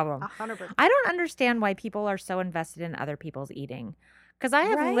that a problem? 100%. I don't understand why people are so invested in other people's eating. Because I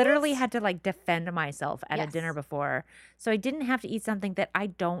have literally Right? had to like defend myself at a dinner Yes. before. So I didn't have to eat something that I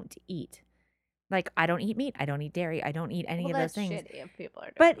don't eat. Like, I don't eat meat. I don't eat dairy. I don't eat any Well, of those that's things. shitty if people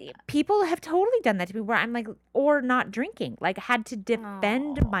are doing But that. people have totally done that to me where I'm like, or not drinking, like had to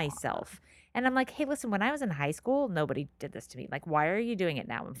defend Aw. myself. And I'm like, hey, listen, when I was in high school, nobody did this to me. Like, why are you doing it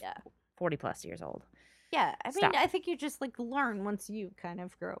now? I'm Yeah. 40 plus years old. Yeah, I mean, Stop. I think you just like learn once you kind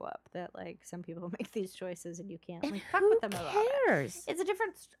of grow up that like some people make these choices and you can't And like fuck who with them about it. cares? It's a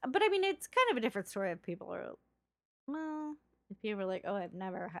different, but I mean, it's kind of a different story if people are, well, if you were like, oh, I've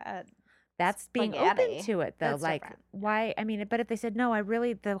never had. That's being open spaghetti, to it, though. that's Like, different. why? I mean, but if they said, no,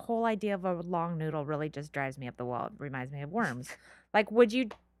 the whole idea of a long noodle really just drives me up the wall. It reminds me of worms. Like, would you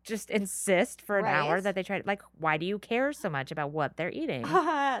just insist for an hour Right? that they try? Like, why do you care so much about what they're eating?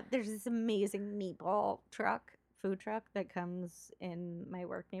 There's this amazing meatball food truck that comes in my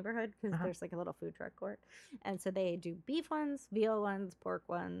work neighborhood because Uh-huh. there's like a little food truck court. And so they do beef ones, veal ones, pork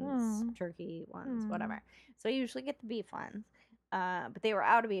ones, Aw. turkey ones, Aw. whatever. So I usually get the beef ones. But they were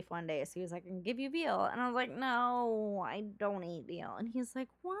out of beef one day, so he was like, I can give you veal. And I was like, no, I don't eat veal. And he's like,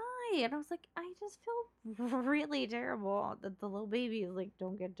 why? And I was like, I just feel really terrible that the little babies like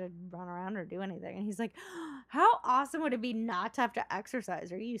don't get to run around or do anything. And he's like, how awesome would it be not to have to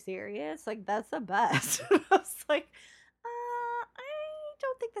exercise? Are you serious? Like, that's the best. I was like, I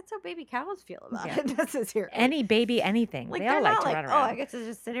don't think that's how baby cows feel about Yeah. it necessarily. Any baby, anything. like they they're all like not to like, run oh, around I get to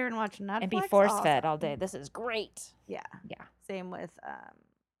just sit here and watch Netflix and be force fed Awesome. all day. This is great. Yeah. Yeah. Same with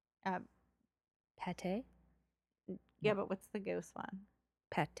Pate? yeah, but what's the ghost one?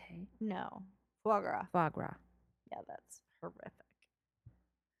 Pate. No. Foie gras. Foie gras. Yeah, that's horrific.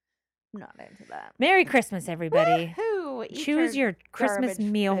 I'm not into that. Merry Christmas, everybody. Woohoo! Eat Choose your Christmas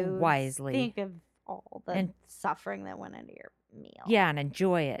garbage meal foods. wisely. Think of all the And- suffering that went into your meal. Yeah, and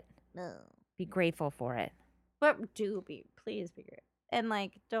enjoy it. No. Be grateful for it. But please be great. And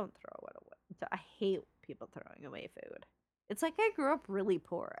like, don't throw it away. I hate people throwing away food. It's like I grew up really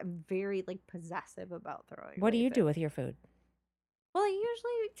poor. I'm very like possessive about throwing What do away you food. do with your food? Well, I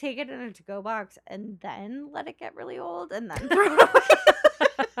usually take it in a to-go box and then let it get really old and then throw it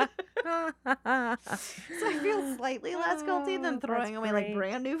away. So I feel slightly less guilty Oh, than that's throwing away like great.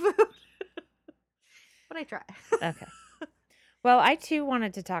 brand new food. But I try. Okay. Well, I too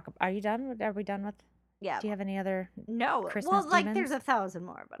wanted to talk. Are you done? Are we done with? Yeah. Do you have any other? No. Christmas well, like there's demons? 1,000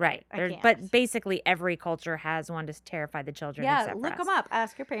 more, but Right. I There's, can't. but basically, every culture has one to terrify the children. yeah, except for look us. them up.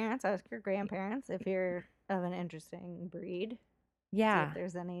 Ask your parents. Ask your grandparents if you're of an interesting breed. See Yeah. if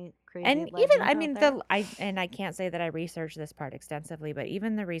there's any crazy. And even legends I out mean there. I can't say that I researched this part extensively, but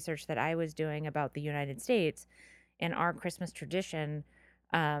even the research that I was doing about the United States and our Christmas tradition,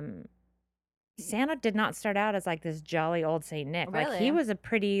 Santa did not start out as like this jolly old Saint Nick. Like he Really?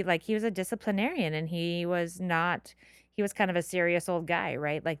 was he was a disciplinarian, and he was kind of a serious old guy,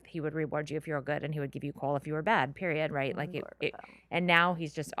 right? Like he would reward you if you were good, and he would give you coal if you were bad, period, right? Like I'm bored with them. and now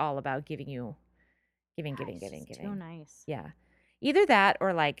he's just all about giving, He's giving. just Too nice. Yeah. Either that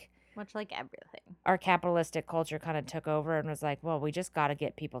or like Much like everything. our capitalistic culture kind of took over and was like, well, we just got to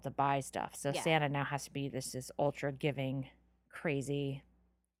get people to buy stuff. So Yeah. Santa now has to be this ultra giving, crazy.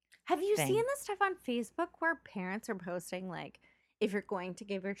 Have you thing. seen this stuff on Facebook where parents are posting like, if you're going to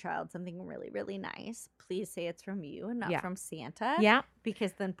give your child something really, really nice, please say it's from you and not Yeah. from Santa. Yeah.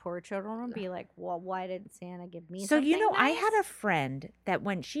 Because then poor children will be like, well, why didn't Santa give me So, something I had a nice?" friend that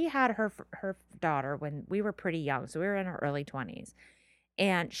when she had her daughter, when we were pretty young, so we were in our early 20s,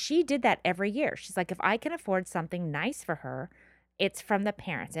 And she did that every year. She's like, if I can afford something nice for her, it's from the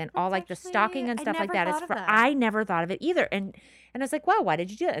parents, and all That's like the stocking and I stuff like never that is thought of for. that. I never thought of it either, and I was like, wow, why did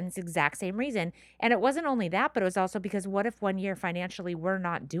you do that? And it's the exact same reason. And it wasn't only that, but it was also because what if one year financially we're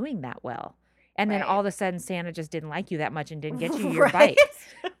not doing that well, and then all Right. of a sudden Santa just didn't like you that much and didn't get you your Right?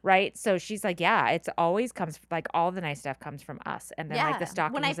 bike, right? So she's like, yeah, it's always comes like all the nice stuff comes from us, and then like the Yeah.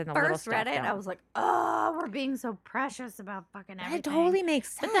 When I stockings and the little first read stuff it, I don't. was like, oh, we're being so precious about fucking That everything. totally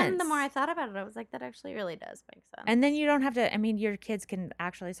makes sense. But then the more I thought about it, I was like, that actually really does make sense. And then you don't have to, I mean, your kids can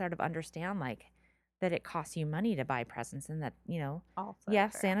actually sort of understand like that it costs you money to buy presents and that, Also yeah,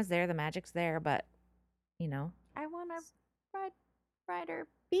 true. Santa's there, the magic's there, but, I want a rider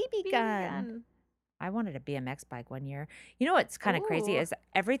BB gun. I wanted a BMX bike one year. You know what's kind of crazy Ooh. is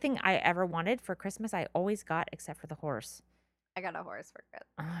everything I ever wanted for Christmas, I always got except for the horse. I got a horse for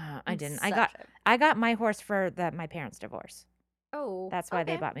Christmas. I didn't. I got my horse for my parents' divorce. Oh. That's why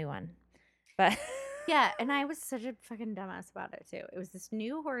they okay. bought me one. But Yeah, and I was such a fucking dumbass about it too. It was this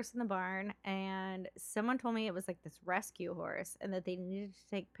new horse in the barn, and someone told me it was like this rescue horse, and that they needed to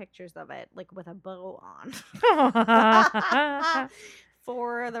take pictures of it, like with a bow on,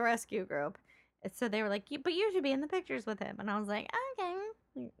 for the rescue group. And so they were like, "But you should be in the pictures with him," and I was like,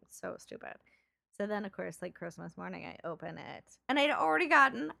 "Okay." So stupid. So then, of course, like Christmas morning, I open it, and I'd already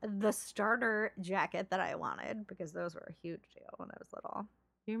gotten the starter jacket that I wanted because those were a huge deal when I was little.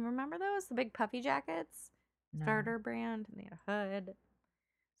 Do you remember those? The big puffy jackets? No. Starter brand, and they had a hood.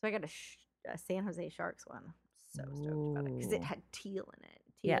 So I got a San Jose Sharks one. So stoked about it because it Ooh. had teal in it.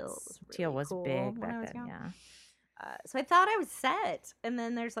 Yes, was teal really was cool big when I back was then, young. yeah. So I thought I was set, and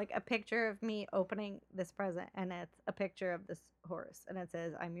then there's like a picture of me opening this present, and it's a picture of this horse, and it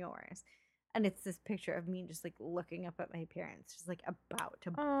says "I'm yours," and it's this picture of me just like looking up at my parents, just like about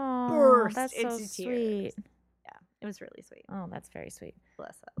to Oh, burst that's so into sweet. tears. Yeah, it was really sweet. Oh, that's very sweet.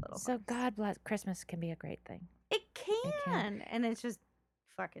 Bless that little So horse. God bless. Christmas can be a great thing. It can. can, and it's just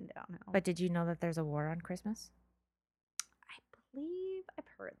fucking downhill. But did you know that there's a war on Christmas? I believe I've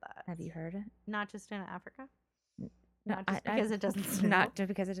heard that. Have you heard it? Not just in Africa. No, Not just because it doesn't snow. Not just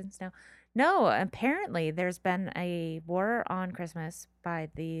because it didn't snow. No, apparently there's been a war on Christmas by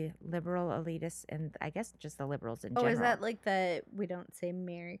the liberal elitists and I guess just the liberals in Oh, general. is that like the we don't say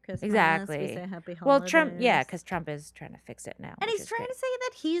Merry Christmas? Exactly. We say Happy Holidays. Well, Trump, yeah, because Trump is trying to fix it now. And which he's is trying great. to say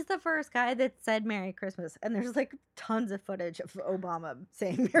that he's the first guy that said Merry Christmas. And there's like tons of footage of Obama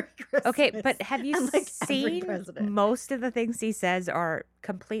saying Merry Christmas. Okay, but have you and, like, every seen president. most of the things he says are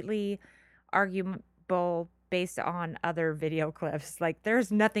completely arguable based on other video clips? Like,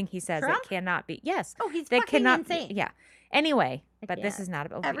 there's nothing he says Trump? that cannot be. Yes, Oh, he's that fucking cannot insane. be. Yeah. Anyway, I but this can't. is not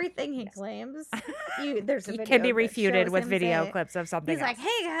about Everything he yes. claims, there's a He video can be that refuted shows with him video say- clips of something He's else. like,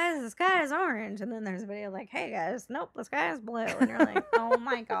 "Hey guys, the sky is orange," and then there's a video like, "Hey guys, nope, the sky is blue," and you're like, "Oh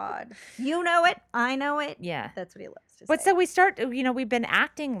my god, you know it, I know it." Yeah. That's what he loves to But say. so we've been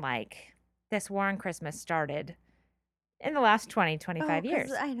acting like this war on Christmas started in the last 20, 25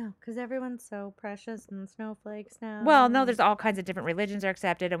 years. I know, because everyone's so precious and snowflakes now. Well, no, there's all kinds of different religions are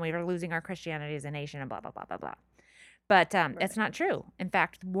accepted, and we are losing our Christianity as a nation, and blah blah blah blah blah. But it's not true. In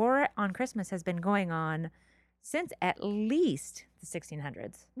fact, war on Christmas has been going on since at least the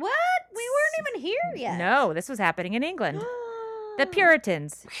 1600s. What? We weren't even here yet. No, this was happening in England. The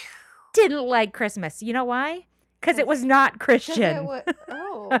Puritans didn't like Christmas. You know why? Because it was not Christian. What?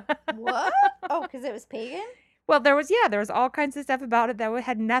 Oh, because it was pagan. Well, there was all kinds of stuff about it that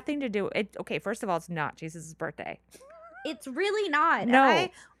had nothing to do. Okay, first of all, it's not Jesus' birthday. It's really not. No. And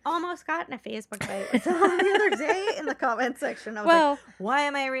I almost got in a Facebook fight with someone the other day in the comment section. I was Well, like, why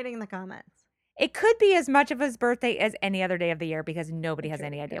am I reading the comments? it could be as much of his birthday as any other day of the year because nobody has True,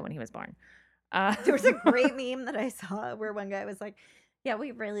 any idea yeah. when he was born. There was a great meme that I saw where one guy was like, "Yeah,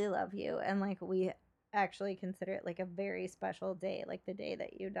 we really love you, and like we actually consider it like a very special day, like the day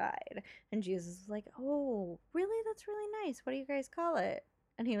that you died." And Jesus was like, "Oh, really? That's really nice. What do you guys call it?"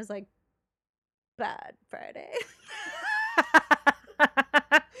 And he was like, "Bad Friday."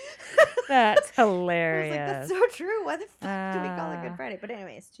 That's I hilarious. was like, "That's so true. Why the fuck do we call it Good Uh, Friday?" But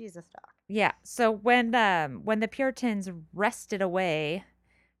anyways, Jesus talk. Yeah. So when the Puritans wrested away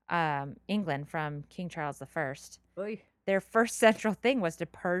England from King Charles I, Oy. their first central thing was to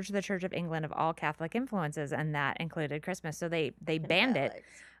purge the Church of England of all Catholic influences, and that included Christmas. So they banned it.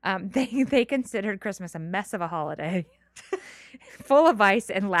 They considered Christmas a mess of a holiday, full of vice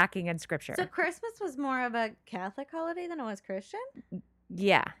and lacking in scripture. So Christmas was more of a Catholic holiday than it was Christian?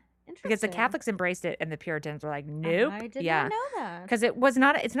 Yeah, because the Interesting. Catholics embraced it, and the Puritans were like, nope. I did yeah. not know that. Because it's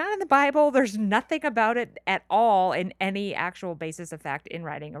not in the Bible. There's nothing about it at all in any actual basis of fact in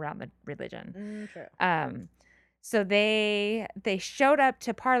writing around the religion. True. So they showed up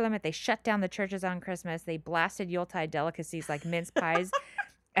to Parliament. They shut down the churches on Christmas. They blasted Yuletide delicacies like mince pies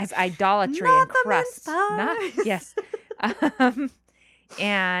as idolatry Not and the mince crust. Not pies. yes. Um,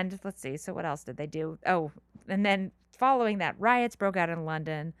 and let's see. So what else did they do? Oh, and then following that, riots broke out in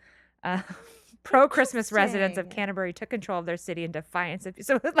London. Pro-Christmas residents of Interesting. Canterbury took control of their city in defiance of.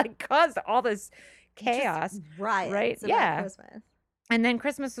 So it like caused all this chaos. Just riots right? about Yeah. Christmas. And then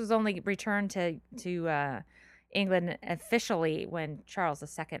Christmas was only returned to England officially when Charles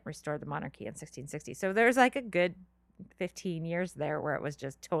II restored the monarchy in 1660. So there's like a good 15 years there where it was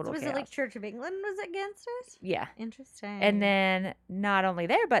just So total was chaos. it like Church of England was against it? Yeah. Interesting. And then not only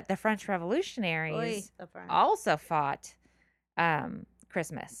there, but the French revolutionaries the French. also fought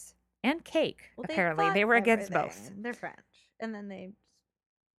Christmas and cake. Well, Apparently, fought they were against both. everything. They're French, and then they.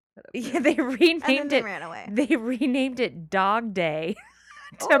 Yeah, they and then renamed they it. ran away. They renamed it Dog Day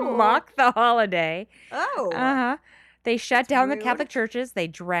to Oh. mock the holiday. Oh. Uh-huh. They shut That's down the rude. Catholic churches, they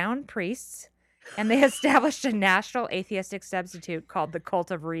drowned priests, and they established a national atheistic substitute called the Cult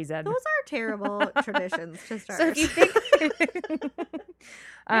of Reason. Those are terrible traditions to start. So if you think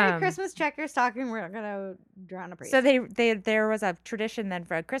Merry Christmas, check your stocking. We're not gonna drown a priest. so there was a tradition then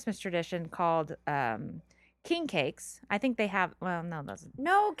for a Christmas tradition called king cakes. I think they have no those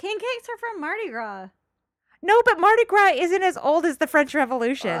no, king cakes are from Mardi Gras. No, but Mardi Gras isn't as old as the French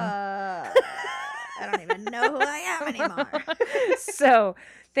Revolution. I don't even know who I am anymore. So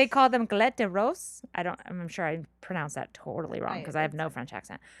they call them galette de rose. I'm sure I pronounced that totally wrong because I have no French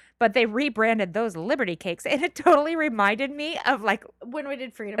accent. But they rebranded those Liberty cakes, and it totally reminded me of like When we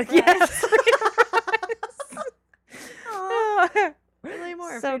did Freedom Fries. yes, Aw, really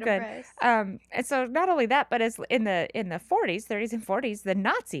more so Freedom good. Fries. And so not only that, but as in the 40s, 30s, and 40s, the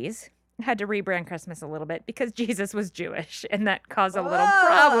Nazis had to rebrand Christmas a little bit because Jesus was Jewish, and that caused a little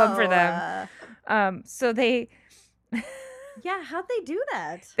problem for them. So they Yeah, how'd they do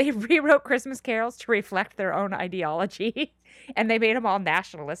that? they rewrote Christmas carols to reflect their own ideology, and they made them all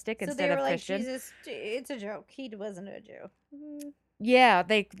nationalistic So instead they of were like, Christian. Jesus, it's a joke. He wasn't a Jew. Yeah,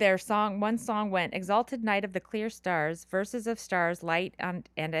 one song went, "Exalted night of the clear stars, verses of stars, light and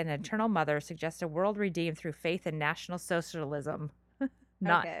an eternal mother suggest a world redeemed through faith and national socialism."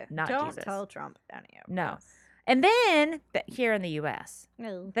 Not Okay, not don't Jesus. tell Trump any of No. this. And then here in the U.S.,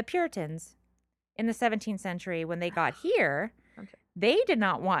 No. the Puritans in the 17th century, when they got here, Okay. they did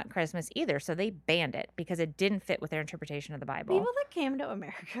not want Christmas either, so they banned it because it didn't fit with their interpretation of the Bible. People that came to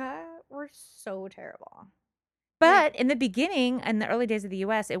America were so terrible. But in the beginning, in the early days of the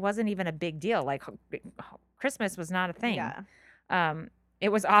U.S., it wasn't even a big deal. Like Christmas was not a thing. Yeah. It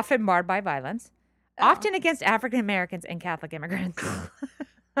was often marred by violence, often against African Americans and Catholic immigrants,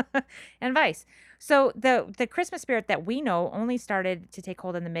 and vice. So the Christmas spirit that we know only started to take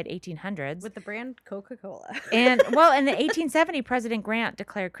hold in the mid 1800s. With the brand Coca-Cola. And well, in the 1870, President Grant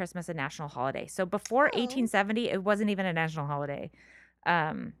declared Christmas a national holiday. So before Oh. 1870, it wasn't even a national holiday.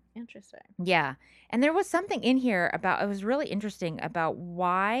 Interesting. Yeah. And there was something in here about, it was really interesting about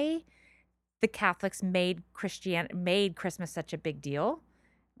why the Catholics made Christmas such a big deal.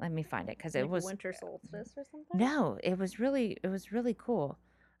 Let me find it because it Like was winter solstice or something. no, it was really cool.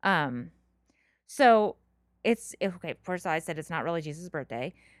 So it's okay. First, I said it's not really Jesus'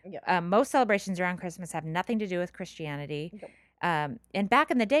 birthday. Yeah. Most celebrations around Christmas have nothing to do with Christianity. Yep. And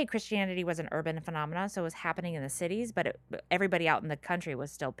back in the day, Christianity was an urban phenomenon, so it was happening in the cities, but everybody out in the country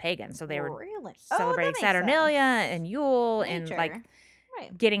was still pagan. So they were really celebrating Saturnalia and Yule and like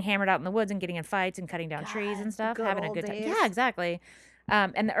right. getting hammered out in the woods and getting in fights and cutting down trees God, and the stuff, good having a old good time. days. Yeah, exactly.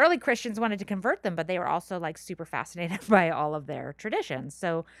 And the early Christians wanted to convert them, but they were also like super fascinated by all of their traditions.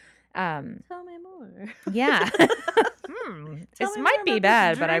 So, Tell me more. yeah, Tell this me might more be about this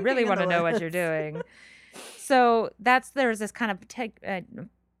bad, but I drinking really in want the to know what you're woods. doing. So there's this kind of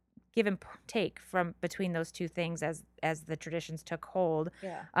give and take from between those two things as the traditions took hold.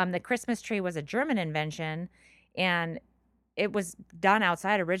 Yeah. The Christmas tree was a German invention, and it was done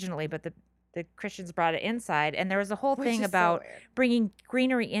outside originally, but the Christians brought it inside, and there was a whole Which thing is so about weird. bringing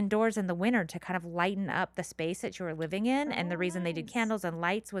greenery indoors in the winter to kind of lighten up the space that you were living in. And the Oh, reason they did nice. candles and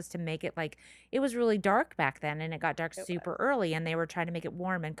lights was to make it like it was really dark back then, and it got dark It super was. early, and they were trying to make it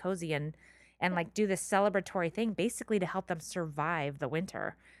warm and cozy and like do this celebratory thing basically to help them survive the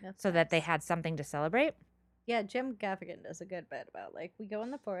winter That's so that they nice. had something to celebrate. Yeah, Jim Gaffigan does a good bit about like we go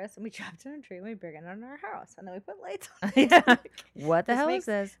in the forest and we chop down a tree and we bring it on our house and then we put lights on it. Yeah. Like, What the this hell makes- is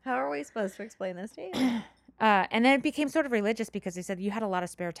this? How are we supposed to explain this to you? And then it became sort of religious because they said you had a lot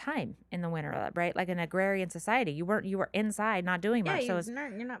of spare time in the winter, right? Like an agrarian society, you were inside not doing Yeah, much. So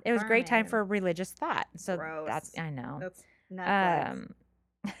you're not. it was a great time farming. for religious thought. So Gross. that's I know. That's not good.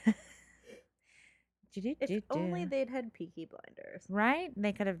 Um, If only they'd had Peaky Blinders. Right?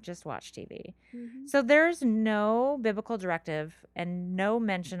 They could have just watched TV. Mhm. So there's no biblical directive and no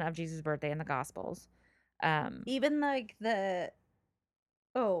mention of Jesus' birthday in the Gospels. Even like the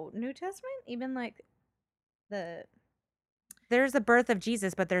New Testament? Even like the There's the birth of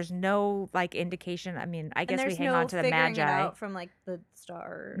Jesus, but there's no like indication. I mean, I and guess we there's hang no on to the figuring it Magi. out from like the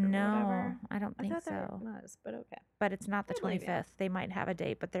star or No, whatever. I don't I think thought there so. was, but okay. But it's not the I believe you. 25th. They might have a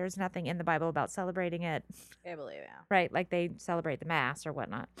date, but there's nothing in the Bible about celebrating it. I believe yeah. Right, like they celebrate the mass or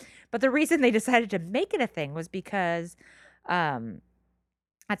whatnot. But the reason they decided to make it a thing was because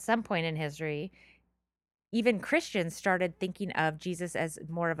at some point in history, even Christians started thinking of Jesus as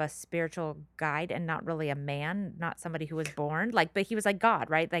more of a spiritual guide and not really a man, not somebody who was born. Like, but he was like God,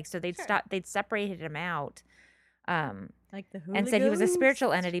 right? Like, so they'd Sure. they'd separated him out. Like the And said he was a spiritual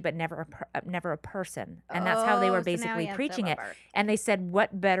Ghost. entity, but never never a person. And that's how they were Oh, so now basically he has to preaching have it. a birth. And they said,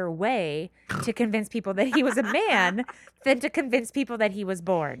 what better way to convince people that he was a man than to convince people that he was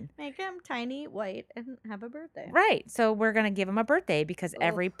born? Make him tiny, white, and have a birthday. Right. So we're going to give him a birthday because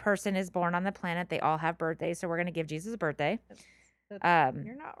every Ugh. person is born on the planet. They all have birthdays. So we're going to give Jesus a birthday. You're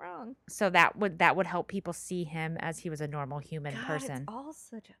not wrong. So that would help people see him as he was a normal human God, person. It's all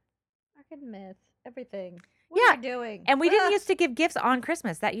such a fucking myth. Everything. What Yeah, are we doing? And we didn't Ugh. used to give gifts on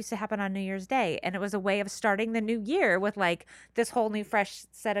Christmas. That used to happen on New Year's Day. And it was a way of starting the new year with like this whole new fresh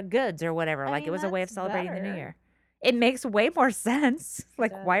set of goods or whatever. I like it mean, was a way of that's celebrating the new better. year. It makes way more sense.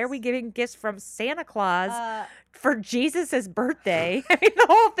 Like, why are we does. giving gifts from Santa Claus Uh, for Jesus's birthday? I mean, the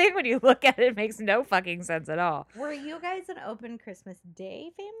whole thing, when you look at it, makes no fucking sense at all. were you guys an open Christmas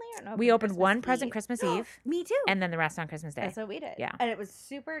Day family or an open We opened Christmas one present Eve? Christmas Eve, Me too. and then the rest on Christmas Day. That's what we did. Yeah. And it was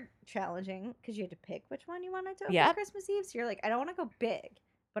super challenging because you had to pick which one you wanted to open Yep. Christmas Eve. So you're like, I don't want to go big,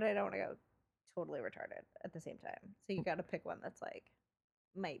 but I don't want to go totally retarded at the same time. So you got to pick one that's like,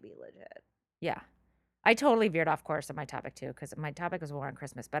 might be legit. Yeah. I totally veered off course on my topic too, because my topic was war on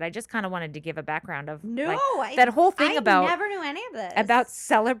Christmas. But I just kind of wanted to give a background of like, that whole thing I about never knew any of this. about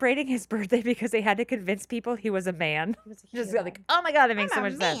celebrating his birthday because they had to convince people he was a man. He was a Just human. like, oh my god, that makes so I'm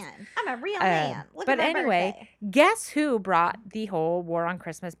much a sense. man. I'm a real man. Look But at my anyway, birthday. guess who brought the whole war on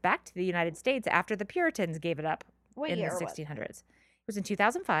Christmas back to the United States after the Puritans gave it up What in the year was it? 1600s? It was in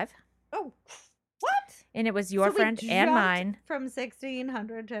 2005, Oh, what? and it was your So we friend and jumped mine. from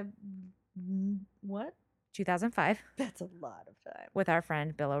 1600 to what? 2005 That's a lot of time. with our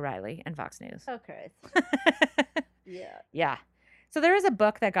friend Bill O'Reilly and Fox News. Okay. Yeah. Yeah. So there is a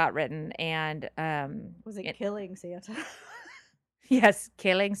book that got written, and Was it Killing Santa? yes,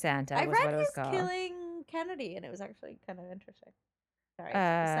 Killing Santa I was what read it was his called. Killing Kennedy, and it was actually kind of interesting. Sorry, Uh,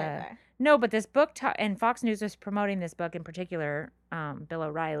 sidebar. No, but this book, and Fox News was promoting this book in particular, Bill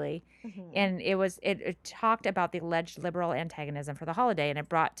O'Reilly, Mhm. and it talked about the alleged liberal antagonism for the holiday, and it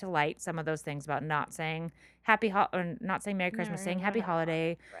brought to light some of those things about not saying or not saying Merry Christmas, saying Happy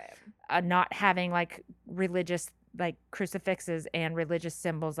Holiday, Right. not having like religious like crucifixes and religious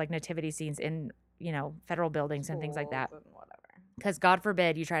symbols like nativity scenes in federal buildings and things like that. Schools and whatever. Because God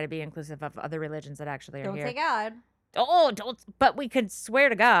forbid you try to be inclusive of other religions that actually are Don't here. say God. Oh, don't! But we could swear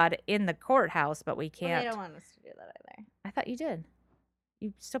to God in the courthouse, but we Well, can't. they don't want us to do that either. I thought you did.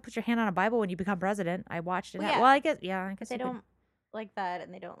 You still put your hand on a Bible when you become president. I watched it. Well, Well, yeah. I guess. Yeah, I But guess they you could- don't like that,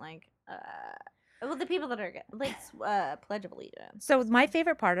 and they don't like. Well, the people that are like Pledge of Allegiance So my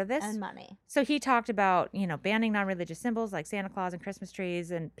favorite part of this. and money. So he talked about banning non-religious symbols like Santa Claus and Christmas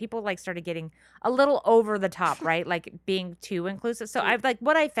trees, and people like started getting a little over the top, right? Like being too inclusive. So I've like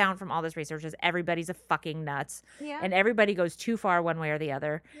what I found from all this research is everybody's a fucking nuts, Yeah. and everybody goes too far one way or the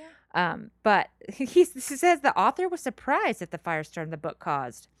other. Yeah. But he says the author was surprised at the firestorm the book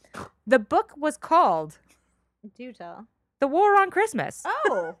caused. The book was called Do tell. "The War on Christmas."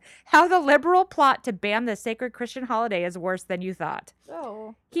 Oh. How the liberal plot to ban the sacred Christian holiday is worse than you thought.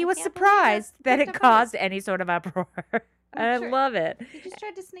 Oh. He I was can't believe surprised that picked it up on caused any sort of uproar. And sure. I love it. He just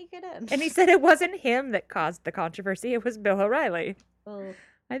tried to sneak it in. And he said it wasn't him that caused the controversy, it was Bill O'Reilly. Oh,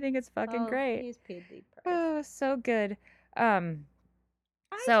 I think it's fucking well, great. He's paid the price. Oh, so good.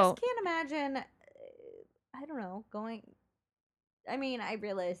 I so- just can't imagine. I don't know going. I mean, I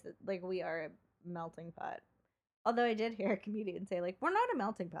realize that like we are a melting pot. Although I did hear a comedian say like we're not a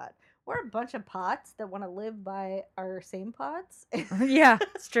melting pot. We're a bunch of pots that want to live by our same pots. Yeah,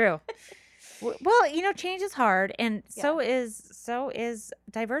 it's true. Well, change is hard, and Yeah. so is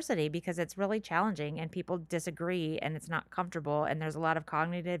diversity because it's really challenging, and people disagree, and it's not comfortable, and there's a lot of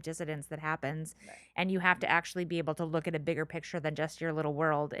cognitive dissonance that happens, Right. and you have to actually be able to look at a bigger picture than just your little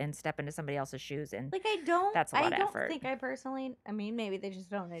world and step into somebody else's shoes. And Like that's a I lot of don't effort. think I personally. I mean, maybe they just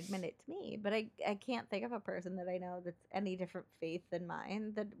don't admit it to me, but I can't think of a person that I know that's any different faith than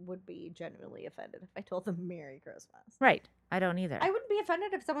mine that would be genuinely offended if I told them Merry Christmas. Right. I don't either. I wouldn't be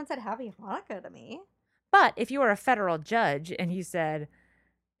offended if someone said Happy Hanukkah to me. But if you were a federal judge and you said,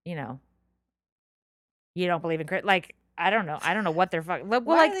 you know, you don't believe in like, I don't know what they're fucking. Well,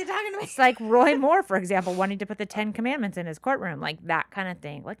 Why like, are they talking to me? it's like Roy Moore, for example, wanting to put the 10 Commandments in his courtroom, like that kind of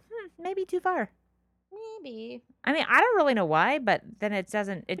thing. Like, maybe too far. Maybe. I mean, I don't really know why, but then it But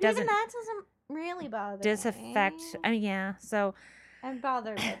doesn't even that doesn't really bother disaffect. me. I mean, yeah. So I'm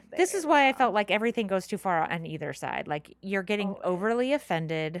bothered. this is why I felt like everything goes too far on either side. Like you're getting Always. overly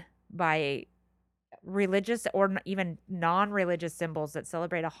offended by religious or even non-religious symbols that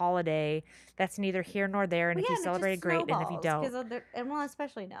celebrate a holiday that's neither here nor there. And if you celebrate it, great. And if you don't, and well,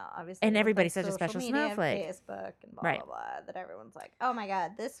 especially now, obviously, and with, everybody's like, such a social special media and snowflake. Facebook and blah Right. blah blah, that everyone's like, oh my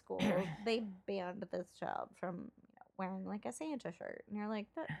god, this school they banned this child from wearing like a Santa shirt, and you're like,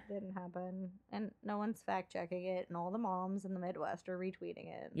 that didn't happen, and no one's fact checking it, and all the moms in the Midwest are retweeting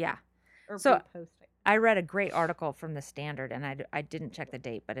it, Yeah. or So, reposting. I read a great article from the Standard, and I didn't check the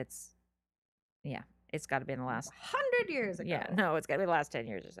date, but it's got to be in the last 100 years ago. Yeah, no, it's got to be the last 10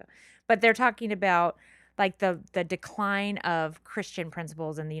 years or so. But they're talking about like the decline of Christian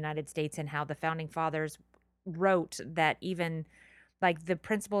principles in the United States and how the founding fathers wrote that even like the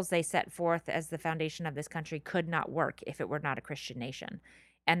principles they set forth as the foundation of this country could not work if it were not a Christian nation.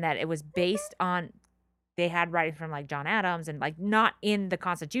 And that it was based on they had writing from like John Adams and like not in the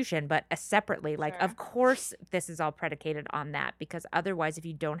Constitution, but separately. Like, Sure. of course, this is all predicated on that because otherwise, if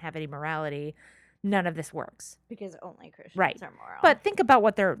you don't have any morality, none of this works. Because only Christians Right. are moral. But think about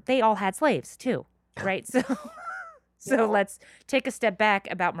what they all had slaves too, right? So Yeah. let's take a step back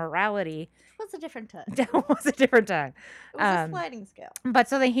about morality. it was a different time. That was a different time. It was a sliding scale. But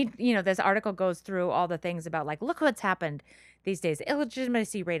so then this article goes through all the things about like, look what's happened these days.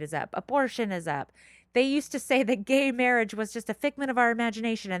 Illegitimacy rate is up. Abortion is up. They used to say that gay marriage was just a figment of our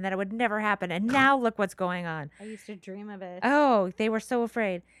imagination and that it would never happen. And now look what's going on. I used to dream of it. Oh, they were so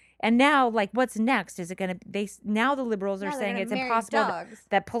afraid. And now, like, what's next? Is it going to, now the liberals are Now they're saying gonna it's marry impossible dogs.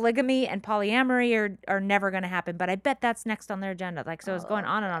 that polygamy and polyamory are never going to happen. But I bet that's next on their agenda. Like, so it's going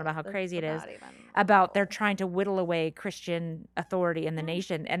on and on about how crazy it is. About they're trying to whittle away Christian authority in the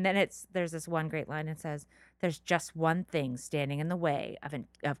nation. And then there's this one great line that says, there's just one thing standing in the way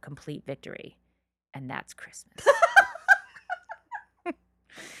of complete victory, and that's Christmas.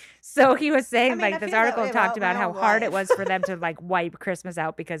 So he was saying, I this feel that article way talked about about my how own hard it life. was for them to like wipe Christmas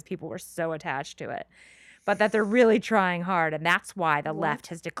out because people were so attached to it. But that they're really trying hard, and that's why the left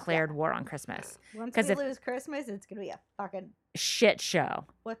has declared war on Christmas. Once 'Cause we if- lose Christmas, it's gonna be a fucking Shit show.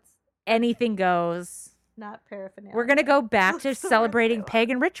 what's Anything goes. not paraphernalia. We're gonna go back to What's the word celebrating I want?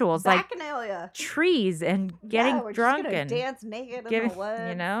 pagan rituals like Bacchanalia. trees and getting Yeah, we're drunk just gonna and dance naked giving, in the woods.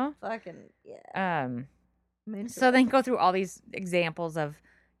 you know. Fucking yeah. I'm into So it. then go through all these examples of,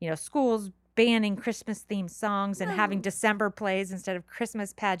 schools banning Christmas themed songs and having No. December plays instead of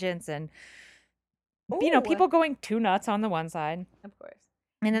Christmas pageants and Ooh, people going too nuts on the one side. Of course.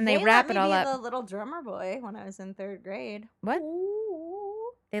 And then they wrap let it me all be up. The little drummer boy when I was in 3rd grade. What?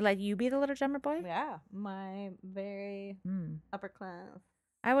 Ooh. They let you be the little drummer boy? Yeah, my very Mm. upper class.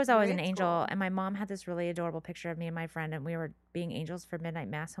 I was always an Grade angel, school. and my mom had this really adorable picture of me and my friend, and we were being angels for midnight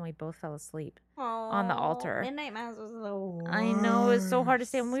mass, and we both fell asleep. On the Aw, altar. Midnight mass was the worst. I know, it was so hard to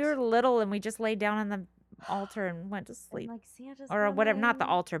stay. When we were little, and we just laid down on the altar and went to And, sleep. like Santa's Or whatever, not the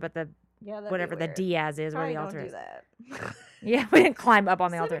coming. altar, but the Yeah, that'd be whatever the weird. Diaz is, where Probably the don't altar do is. that. Yeah, we didn't climb up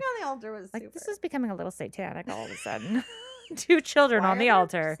on the Sleeping altar. on the altar was Like, super. this is becoming a little satanic all of a sudden. 2 children Why on are the there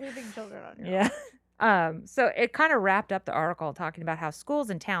altar. Sleeping children on your Yeah. altar? So it kind of wrapped up the article talking about how schools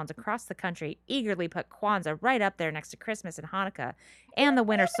and towns across the country eagerly put Kwanzaa right up there next to Christmas and Hanukkah and the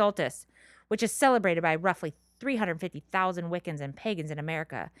winter solstice, which is celebrated by roughly 350,000 Wiccans and pagans in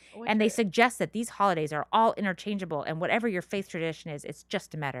America. And they Which- suggest that these holidays are all interchangeable, and whatever your faith tradition is, it's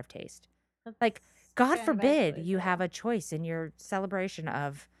just a matter of taste. Like, that's God kind of forbid actually you true. have a choice in your celebration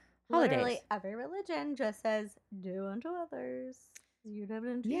of Literally holidays. every religion just says do unto others. You do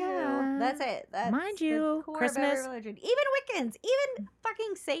unto Yeah. you. That's it. That's Mind the you, core of Christmas- every religion. Even Wiccans, even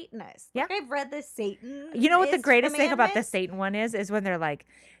fucking Satanists. Yeah. Like I've read this Satan. You know what the is greatest thing about the commandment? Satan one is when they're like,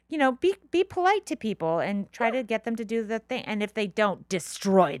 be polite to people and try to get them to do the thing, and if they don't,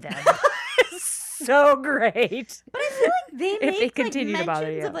 destroy them. It's so great. But I feel like they If they make continue to bother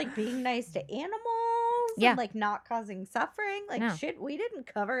mentions you. of like being nice to animals Yeah. and like not causing suffering. Like No. shit we didn't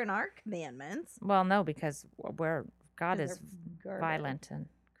cover in our commandments. Well, no, because God 'Cause is they're garbage. violent and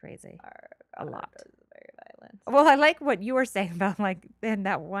crazy. Our lot. God is very violent. Well, I like what you were saying about like in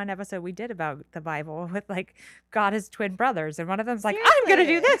that one episode we did about the Bible with like God is twin brothers, and one of them's like, I'm gonna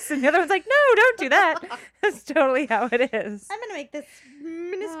do Seriously. this, and the other one's like, no, don't do that. That's totally how it is. I'm gonna make this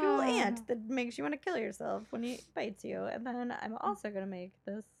minuscule Oh. ant that makes you want to kill yourself when he bites you, and then I'm also gonna make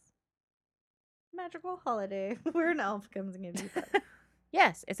this magical holiday where an elf comes and gives you presents.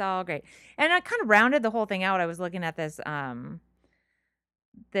 Yes, it's all great. And I kind of rounded the whole thing out. I was looking at this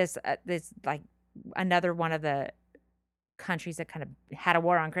this like another one of the countries that kind of had a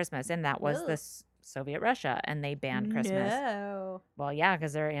war on Christmas, and that was Ugh. this Soviet Russia, and they banned Christmas. No. Well, yeah,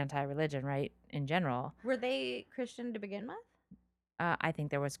 because they're anti-religion, right? In general, Were they Christian to begin with? I think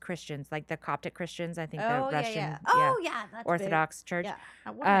there was Christians, like the Coptic Christians. I think Oh the Russian, yeah. Oh yeah, that's big. Orthodox Church. Yeah.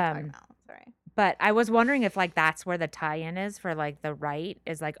 What am I talking Um, about? Sorry. But I was wondering if like that's where the tie-in is for like the right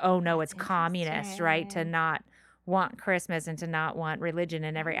is like, oh no, That's it's communist, right? To interesting. not want Christmas and to not want religion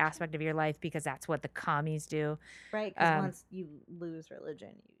in every Right. aspect of your life because that's what the commies do. Right, because Um, once you lose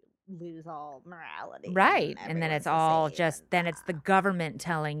religion, you lose all morality. Right. And then everyone's it's the all same just and then it's the blah. government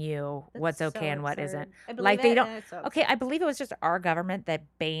telling you That's what's so okay and what isn't. absurd. I Like believe they it, don't and it's so Okay, I absurd. believe it was just our government that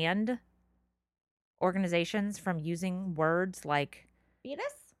banned organizations from using words like Fetus?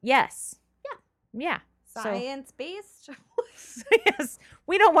 yes. Yeah. Yeah. So Science based? yes,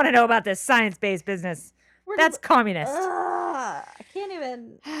 we don't want to know about this science-based business. That's communist. I can't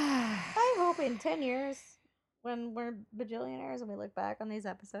even. I hope in 10 years, when we're bajillionaires and we look back on these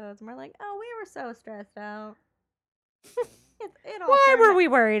episodes and we're like, oh, we were so stressed out. It all Why turned were out- we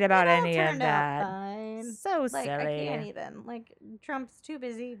worried about it all any of turned out that? fine. So Like, I silly. can't even. Like, Trump's too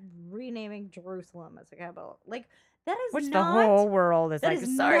busy renaming Jerusalem as a capital. Like, that is Which not. the whole world is that like,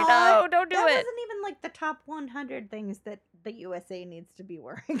 is sorry, not- no, don't do that it. wasn't even like the top 100 things that the USA needs to be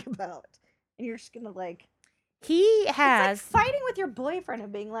worrying about. And you're just gonna like. He It's has like fighting with your boyfriend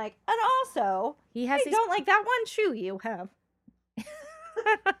and being like, and also, he I has these don't like that one shoe you have. What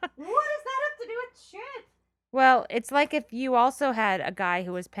does that have to do with shit? Well, it's like if you also had a guy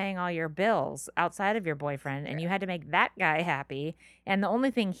who was paying all your bills outside of your boyfriend and you had to make that guy happy, and the only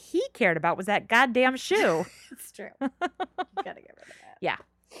thing he cared about was that goddamn shoe. It's true. You gotta get rid of that. Yeah.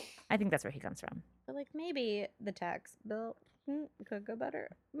 I think that's where he comes from. But like maybe the tax bill could go better.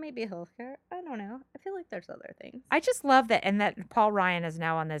 Maybe healthcare. I don't know. I feel like there's other things. I just love that, and that Paul Ryan is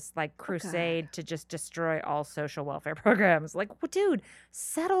now on this like God. crusade to just destroy all social welfare programs. Like, well, dude,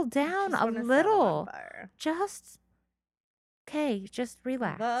 settle down Just a wanna set 'em on little. fire. Just just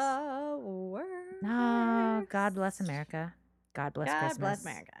relax. The worst. Oh, God bless America. God bless God Christmas. bless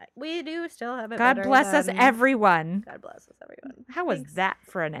America. We do still have it. God better bless us, than- everyone. God bless us, everyone. How was Thanks, that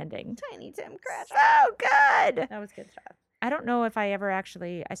for an ending? Tiny Tim Cratchit? So good. That was good stuff. I don't know if I ever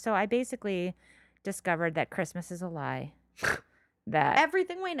actually. So I basically discovered that Christmas is a lie. That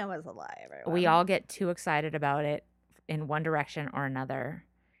Everything we know is a lie, everyone. we all get too excited about it in one direction or another,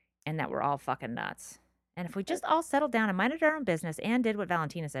 and that we're all fucking nuts. And if we just all settled down and minded our own business and did what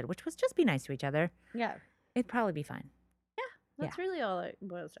Valentina said, which was just be nice to each other, Yeah. it'd probably be fine. That's really all it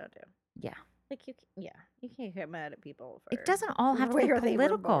boils down to. Yeah. Like you can't get mad at people for It doesn't all have to be where they were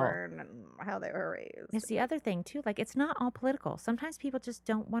political. born and how they were raised. It's the other thing too. Like it's not all political. Sometimes people just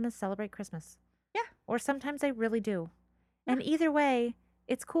don't want to celebrate Christmas. Yeah. Or sometimes they really do. And either way,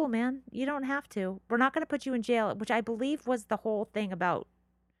 it's cool, man. You don't have to. We're not going to put you in jail, which I believe was the whole thing about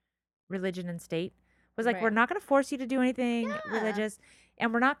religion and state. Was like we're Right. not going to force you to do anything Yeah. religious,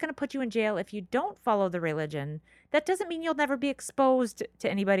 and we're not going to put you in jail if you don't follow the religion. That doesn't mean you'll never be exposed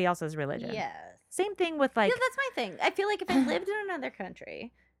to anybody else's religion. Yes. Same thing with like Yeah, that's my thing. I feel like if I lived in another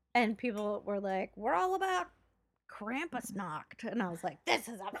country and people were like, "We're all about Krampusnacht," and I was like, "This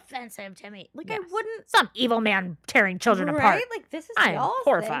is offensive to me," like I Yes. wouldn't. some evil man tearing children right? apart. Like this is I am y'all's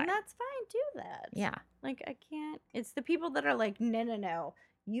horrified. thing. That's fine. Do that. Yeah. Like I can't. It's the people that are like, no.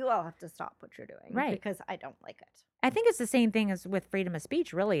 You all have to stop what you're doing, Right. Because I don't like it. I think it's the same thing as with freedom of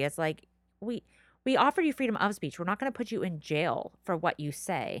speech, really. It's like we offer you freedom of speech. We're not going to put you in jail for what you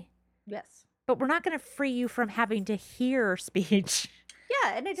say, Yes. but we're not going to free you from having to hear speech.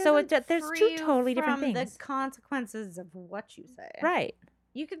 Yeah, and it So it doesn't there's free two you totally different from things. The consequences of what you say. Right.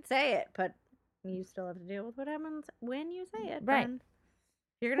 You can say it, but you still have to deal with what happens when you say it. Right. Ben.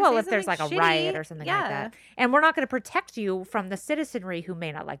 You're gonna Well, say if there's like something a riot shitty, or something yeah. like that. And we're not going to protect you from the citizenry who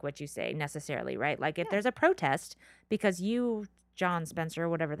may not like what you say necessarily, right? Like if Yeah. there's a protest because you John Spencer,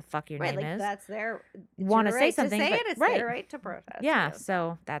 whatever the fuck your Right, name like is, that's their want to your say right something, to say but it. It's right, their right to protest. yeah. Yes.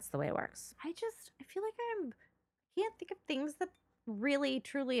 So that's the way it works. I feel like can't think of things that really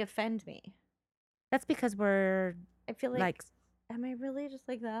truly offend me. That's because we're I feel like, am I really just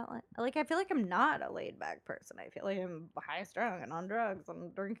like that? Like I feel like I'm not a laid back person. I feel like I'm high strung and on drugs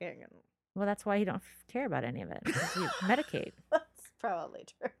and drinking, and well, that's why you don't care about any of it, because you medicate, that's probably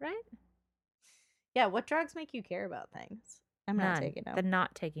true. right? Yeah, what drugs make you care about things? I'm not None. taking them. The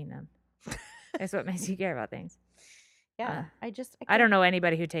not taking them is what makes you care about things. Yeah, I don't know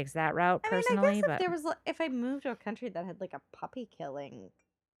anybody who takes that route I personally, guess if but there was if I moved to a country that had like a puppy killing,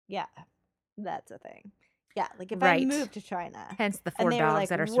 yeah, that's a thing. Yeah, like if I Right. moved to China hence the and 4 they were dogs like,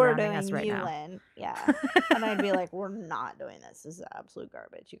 that are "We're surrounding doing us right now. Yulin," yeah, and I'd be like, "We're not doing this. This is absolute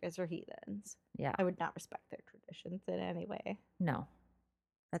garbage. You guys are heathens." Yeah. I would not respect their traditions in any way. No.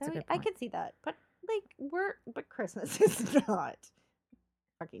 That's So a good I point. could see that, but but Christmas is not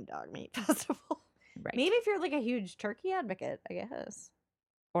fucking dog meat festival. Right. Maybe if you're like a huge turkey advocate, I guess.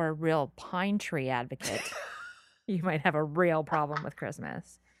 Or a real pine tree advocate, you might have a real problem with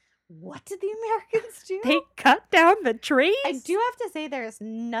Christmas. What did the Americans do? They cut down the trees? I do have to say there's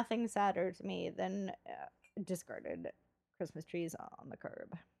nothing sadder to me than discarded Christmas trees on the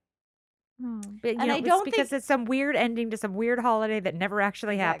curb. Oh, but, And I it's don't because think- it's some weird ending to some weird holiday that never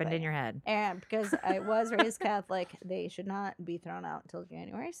actually happened in Exactly. your head. And because I was raised Catholic, they should not be thrown out until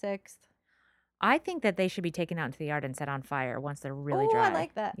January 6th. I think that they should be taken out into the yard and set on fire once they're really Oh, dry. I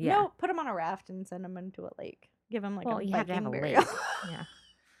like that. Yeah. No, put them on a raft and send them into a lake. Give them like Well, a you have to have a Viking lake. burial. Yeah.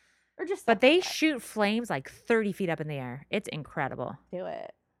 Or just But stuff like they that. shoot flames like 30 feet up in the air. It's incredible. Do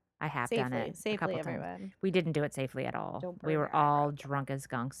it. I have Safely. done it a Safely, couple times. everyone. We didn't do it safely at all. Don't We burn were your all eyebrows. drunk as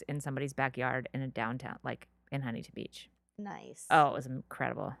skunks in somebody's backyard in a downtown, like in Huntington Beach. Nice. Oh, it was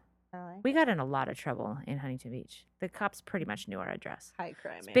incredible. I like We got in a lot of trouble in Huntington Beach. The cops pretty much knew our address. high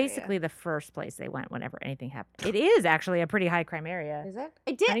crime It's area. basically the first place they went whenever anything happened. It is actually a pretty high crime area. Is it?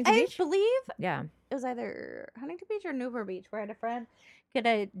 I did. Huntington I Beach? believe Yeah. it was either Huntington Beach or Newport Beach, where I had a friend get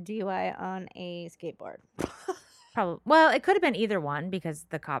a DUI on a skateboard. Probably. Well, it could have been either one because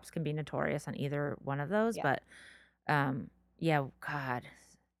the cops can be notorious on either one of those. Yeah. But, yeah, God,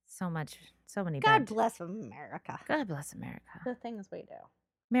 so many God bad. bless America. God bless America. The things we do,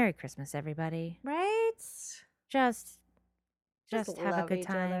 Merry Christmas, everybody. right? Just Just have a love good each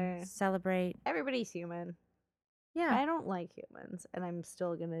time. other. Celebrate. Everybody's human. Yeah. I don't like humans, and I'm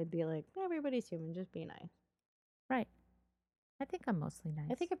still gonna be like, everybody's human. Just be nice. Right. I think I'm mostly nice.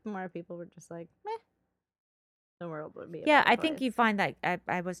 I think if more people were just like, meh, the world would be. A Yeah, better I think you place. find that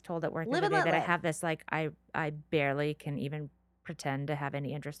I was told at work the Live other and day let that I live. have this like I barely can even pretend to have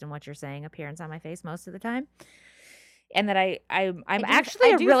any interest in what you're saying appearance on my face most of the time. And that I'm do-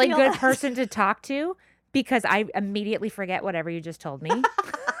 actually I a do really feel good that. person to talk to because I immediately forget whatever you just told me.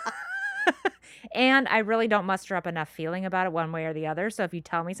 And I really don't muster up enough feeling about it one way or the other. So if you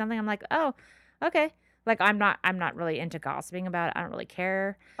tell me something, I'm like, "Oh, okay." Like I'm not really into gossiping about it. I don't really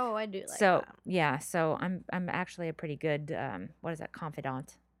care. Oh, I do like So that. yeah, so I'm actually a pretty good what is that,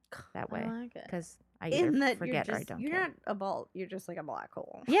 confidant that way, I like it. because I In either that forget you're or I just, don't you're care. not a ball. You're just like a black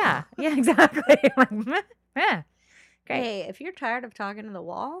hole. Yeah, yeah, exactly. Like, meh, yeah, great. Hey, if you're tired of talking to the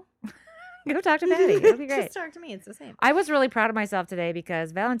wall, Go talk to Patty. It'll be great. just talk to me. It's the same. I was really proud of myself today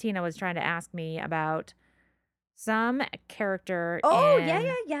because Valentina was trying to ask me about some character. Oh in,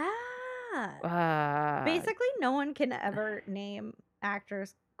 yeah. Basically, no one can ever name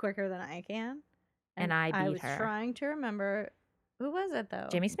actors quicker than I can. And I beat was her. trying to remember who was it though.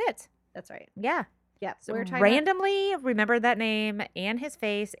 Jimmy Smits. That's right. Yeah. Yeah. So we were talking randomly remembered that name and his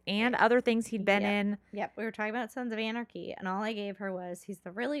face and other things he'd been Yep. in. Yep, we were talking about Sons of Anarchy, and all I gave her was he's the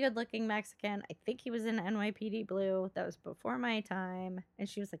really good looking Mexican. I think he was in NYPD Blue. That was before my time. And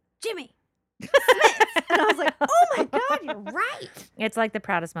she was like, Jimmy Smith. And I was like, oh my God, you're right. It's like the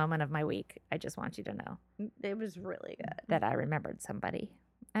proudest moment of my week. I just want you to know It was really good. that I remembered somebody.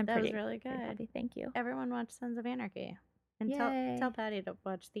 I'm That was pretty, really pretty good. happy. Thank you. Everyone watched Sons of Anarchy. And Yay. tell Patty to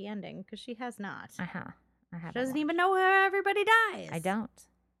watch the ending because she has not. Uh-huh. I She haven't doesn't watched. even know how everybody dies. I don't.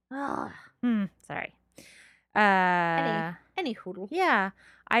 Ugh. Sorry. Any hoodle. Yeah.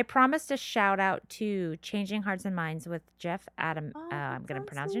 I promised a shout out to Changing Hearts and Minds with Jeff Adam. Oh, I'm that going to sounds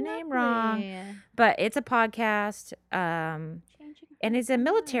pronounce your name wrong, lovely. but it's a podcast. Changing And he's a Hearts and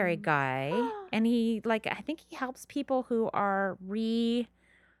military Minds. guy, and I think he helps people who are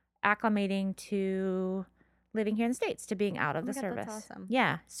reacclimating to living here in the States, to being out of Oh the my God, that's service. awesome.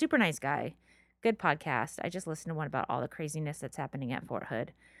 Yeah, super nice guy. Good podcast. I just listened to one about all the craziness that's happening at Fort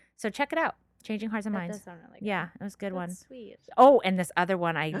Hood. So check it out. Changing Hearts and That Minds. does sound really good. Yeah, it was a good one. That's sweet. Oh, and this other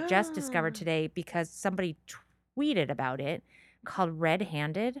one I just discovered today because somebody tweeted about it, called Red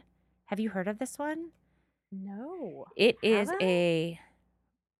Handed. Have you heard of this one? No. It is Have I? a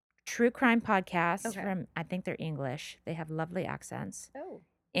true crime podcast Okay. from, I think they're English. They have lovely accents. Oh.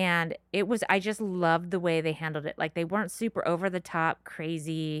 And I just loved the way they handled it. Like, they weren't super over the top,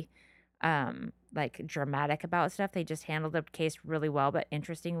 crazy, like dramatic about stuff. They just handled the case really well, but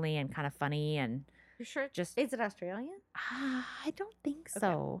interestingly and kind of funny. And You sure? just, Is it Australian? I don't think Okay.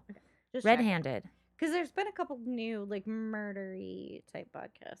 so. Just Red Handed. Because there's been a couple new like murdery type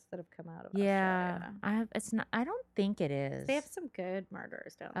podcasts that have come out of Yeah. Australia. I don't think it is. They have some good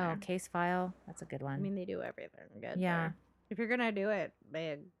murderers down there. Oh, Case File. That's a good one. I mean, they do everything good. Yeah. there. If you're gonna do it,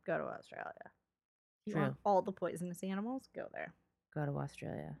 man, go to Australia. If you want True. all the poisonous animals, go there. Go to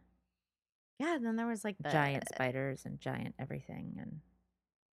Australia. Yeah, and then there was like the Giant spiders and giant everything and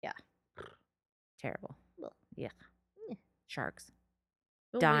Yeah. terrible. Well, Yeah. yeah. Sharks.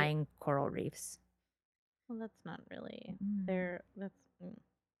 Well, Dying coral reefs. Well, that's not really. Mm. That's.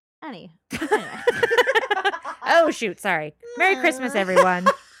 Anyway. Oh shoot, sorry. Merry Christmas, everyone.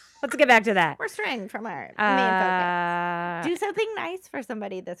 Let's get back to that. We're straying from our main focus. Uh, Do something nice for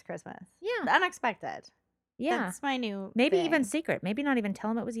somebody this Christmas. yeah. Unexpected. Yeah. That's my new. Maybe even thing. secret. Maybe not even tell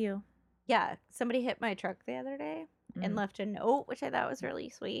them it was you. Yeah. Somebody hit my truck the other day and Mm. left a note, which I thought was really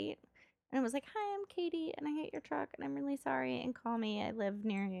sweet. And it was like, "Hi, I'm Katie, and I hate your truck, and I'm really sorry. And call me. I live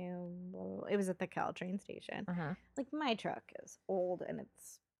near you." Blah, blah, blah. It was at the Caltrain station. Uh-huh. Like, my truck is old and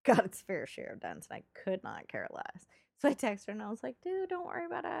it's got its fair share of dents, and I could not care less. So I texted her and I was like, "Dude, don't worry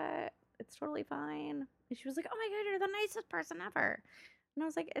about it. It's totally fine." And she was like, "Oh my God, you're the nicest person ever." And I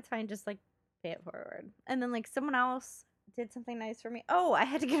was like, "It's fine. Just like pay it forward." And then like someone else did something nice for me. Oh, I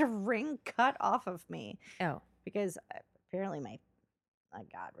had to get a ring cut off of me Oh. because apparently I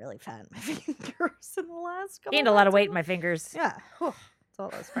got really fat in my fingers in the last couple Gained a lot of months. weight in my fingers. Yeah. Whew, it's all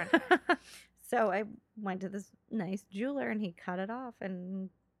those friends. So I went to this nice jeweler and he cut it off and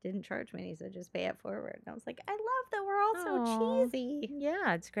didn't charge me. He said, "Just pay it forward." And I was like, I love that we're all Aw. so cheesy.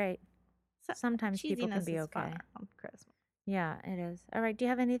 Yeah, it's great. So- Sometimes people can cheesiness be is fun okay. around Christmas. Yeah, it is. All right. Do you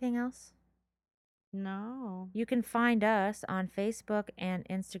have anything else? No. You can find us on Facebook and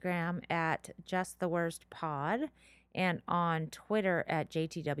Instagram at Just the Worst Pod and on Twitter at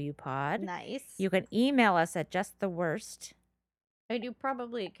JTW Pod. Nice. You can email us at justtheworst I do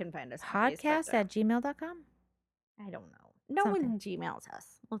probably can find us on Facebook, podcast though. at gmail.com. I don't know. No one Gmails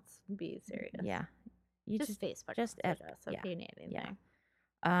us. Let's be serious. Yeah. You Just Facebook. just message F- us if yeah, you need anything. yeah.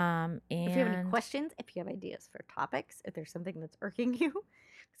 And If you have any questions, if you have ideas for topics, if there's something that's irking you,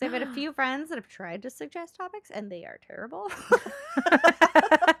 because I've had a few friends that have tried to suggest topics and they are terrible.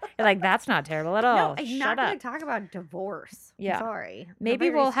 You're like, that's not terrible at all. No, I'm Shut not up. going to talk about divorce. I'm Yeah. sorry. A Maybe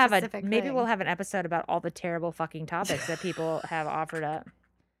very we'll have specific thing. an episode about all the terrible fucking topics that people have offered up.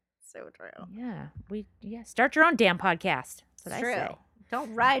 So true. Yeah. Start your own damn podcast. That's what It's I true. say.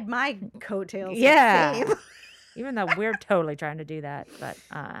 Don't ride my coattails. of Yeah. fame Even though we're totally trying to do that, but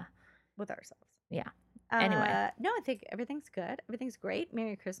with ourselves. Yeah. Anyway. No, I think everything's good. Everything's great.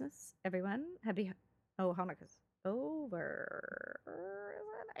 Merry Christmas, everyone. Hanukkah's over. Is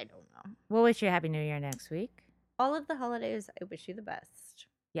it? I don't know. we'll wish you a happy new year next week. All of the holidays, I wish you the best.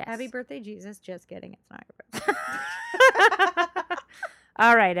 Yes. Happy birthday, Jesus. Just kidding. It's not your birthday.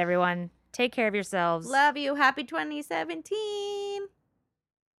 All right, everyone. Take care of yourselves. Love you. Happy 2017.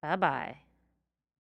 Bye-bye.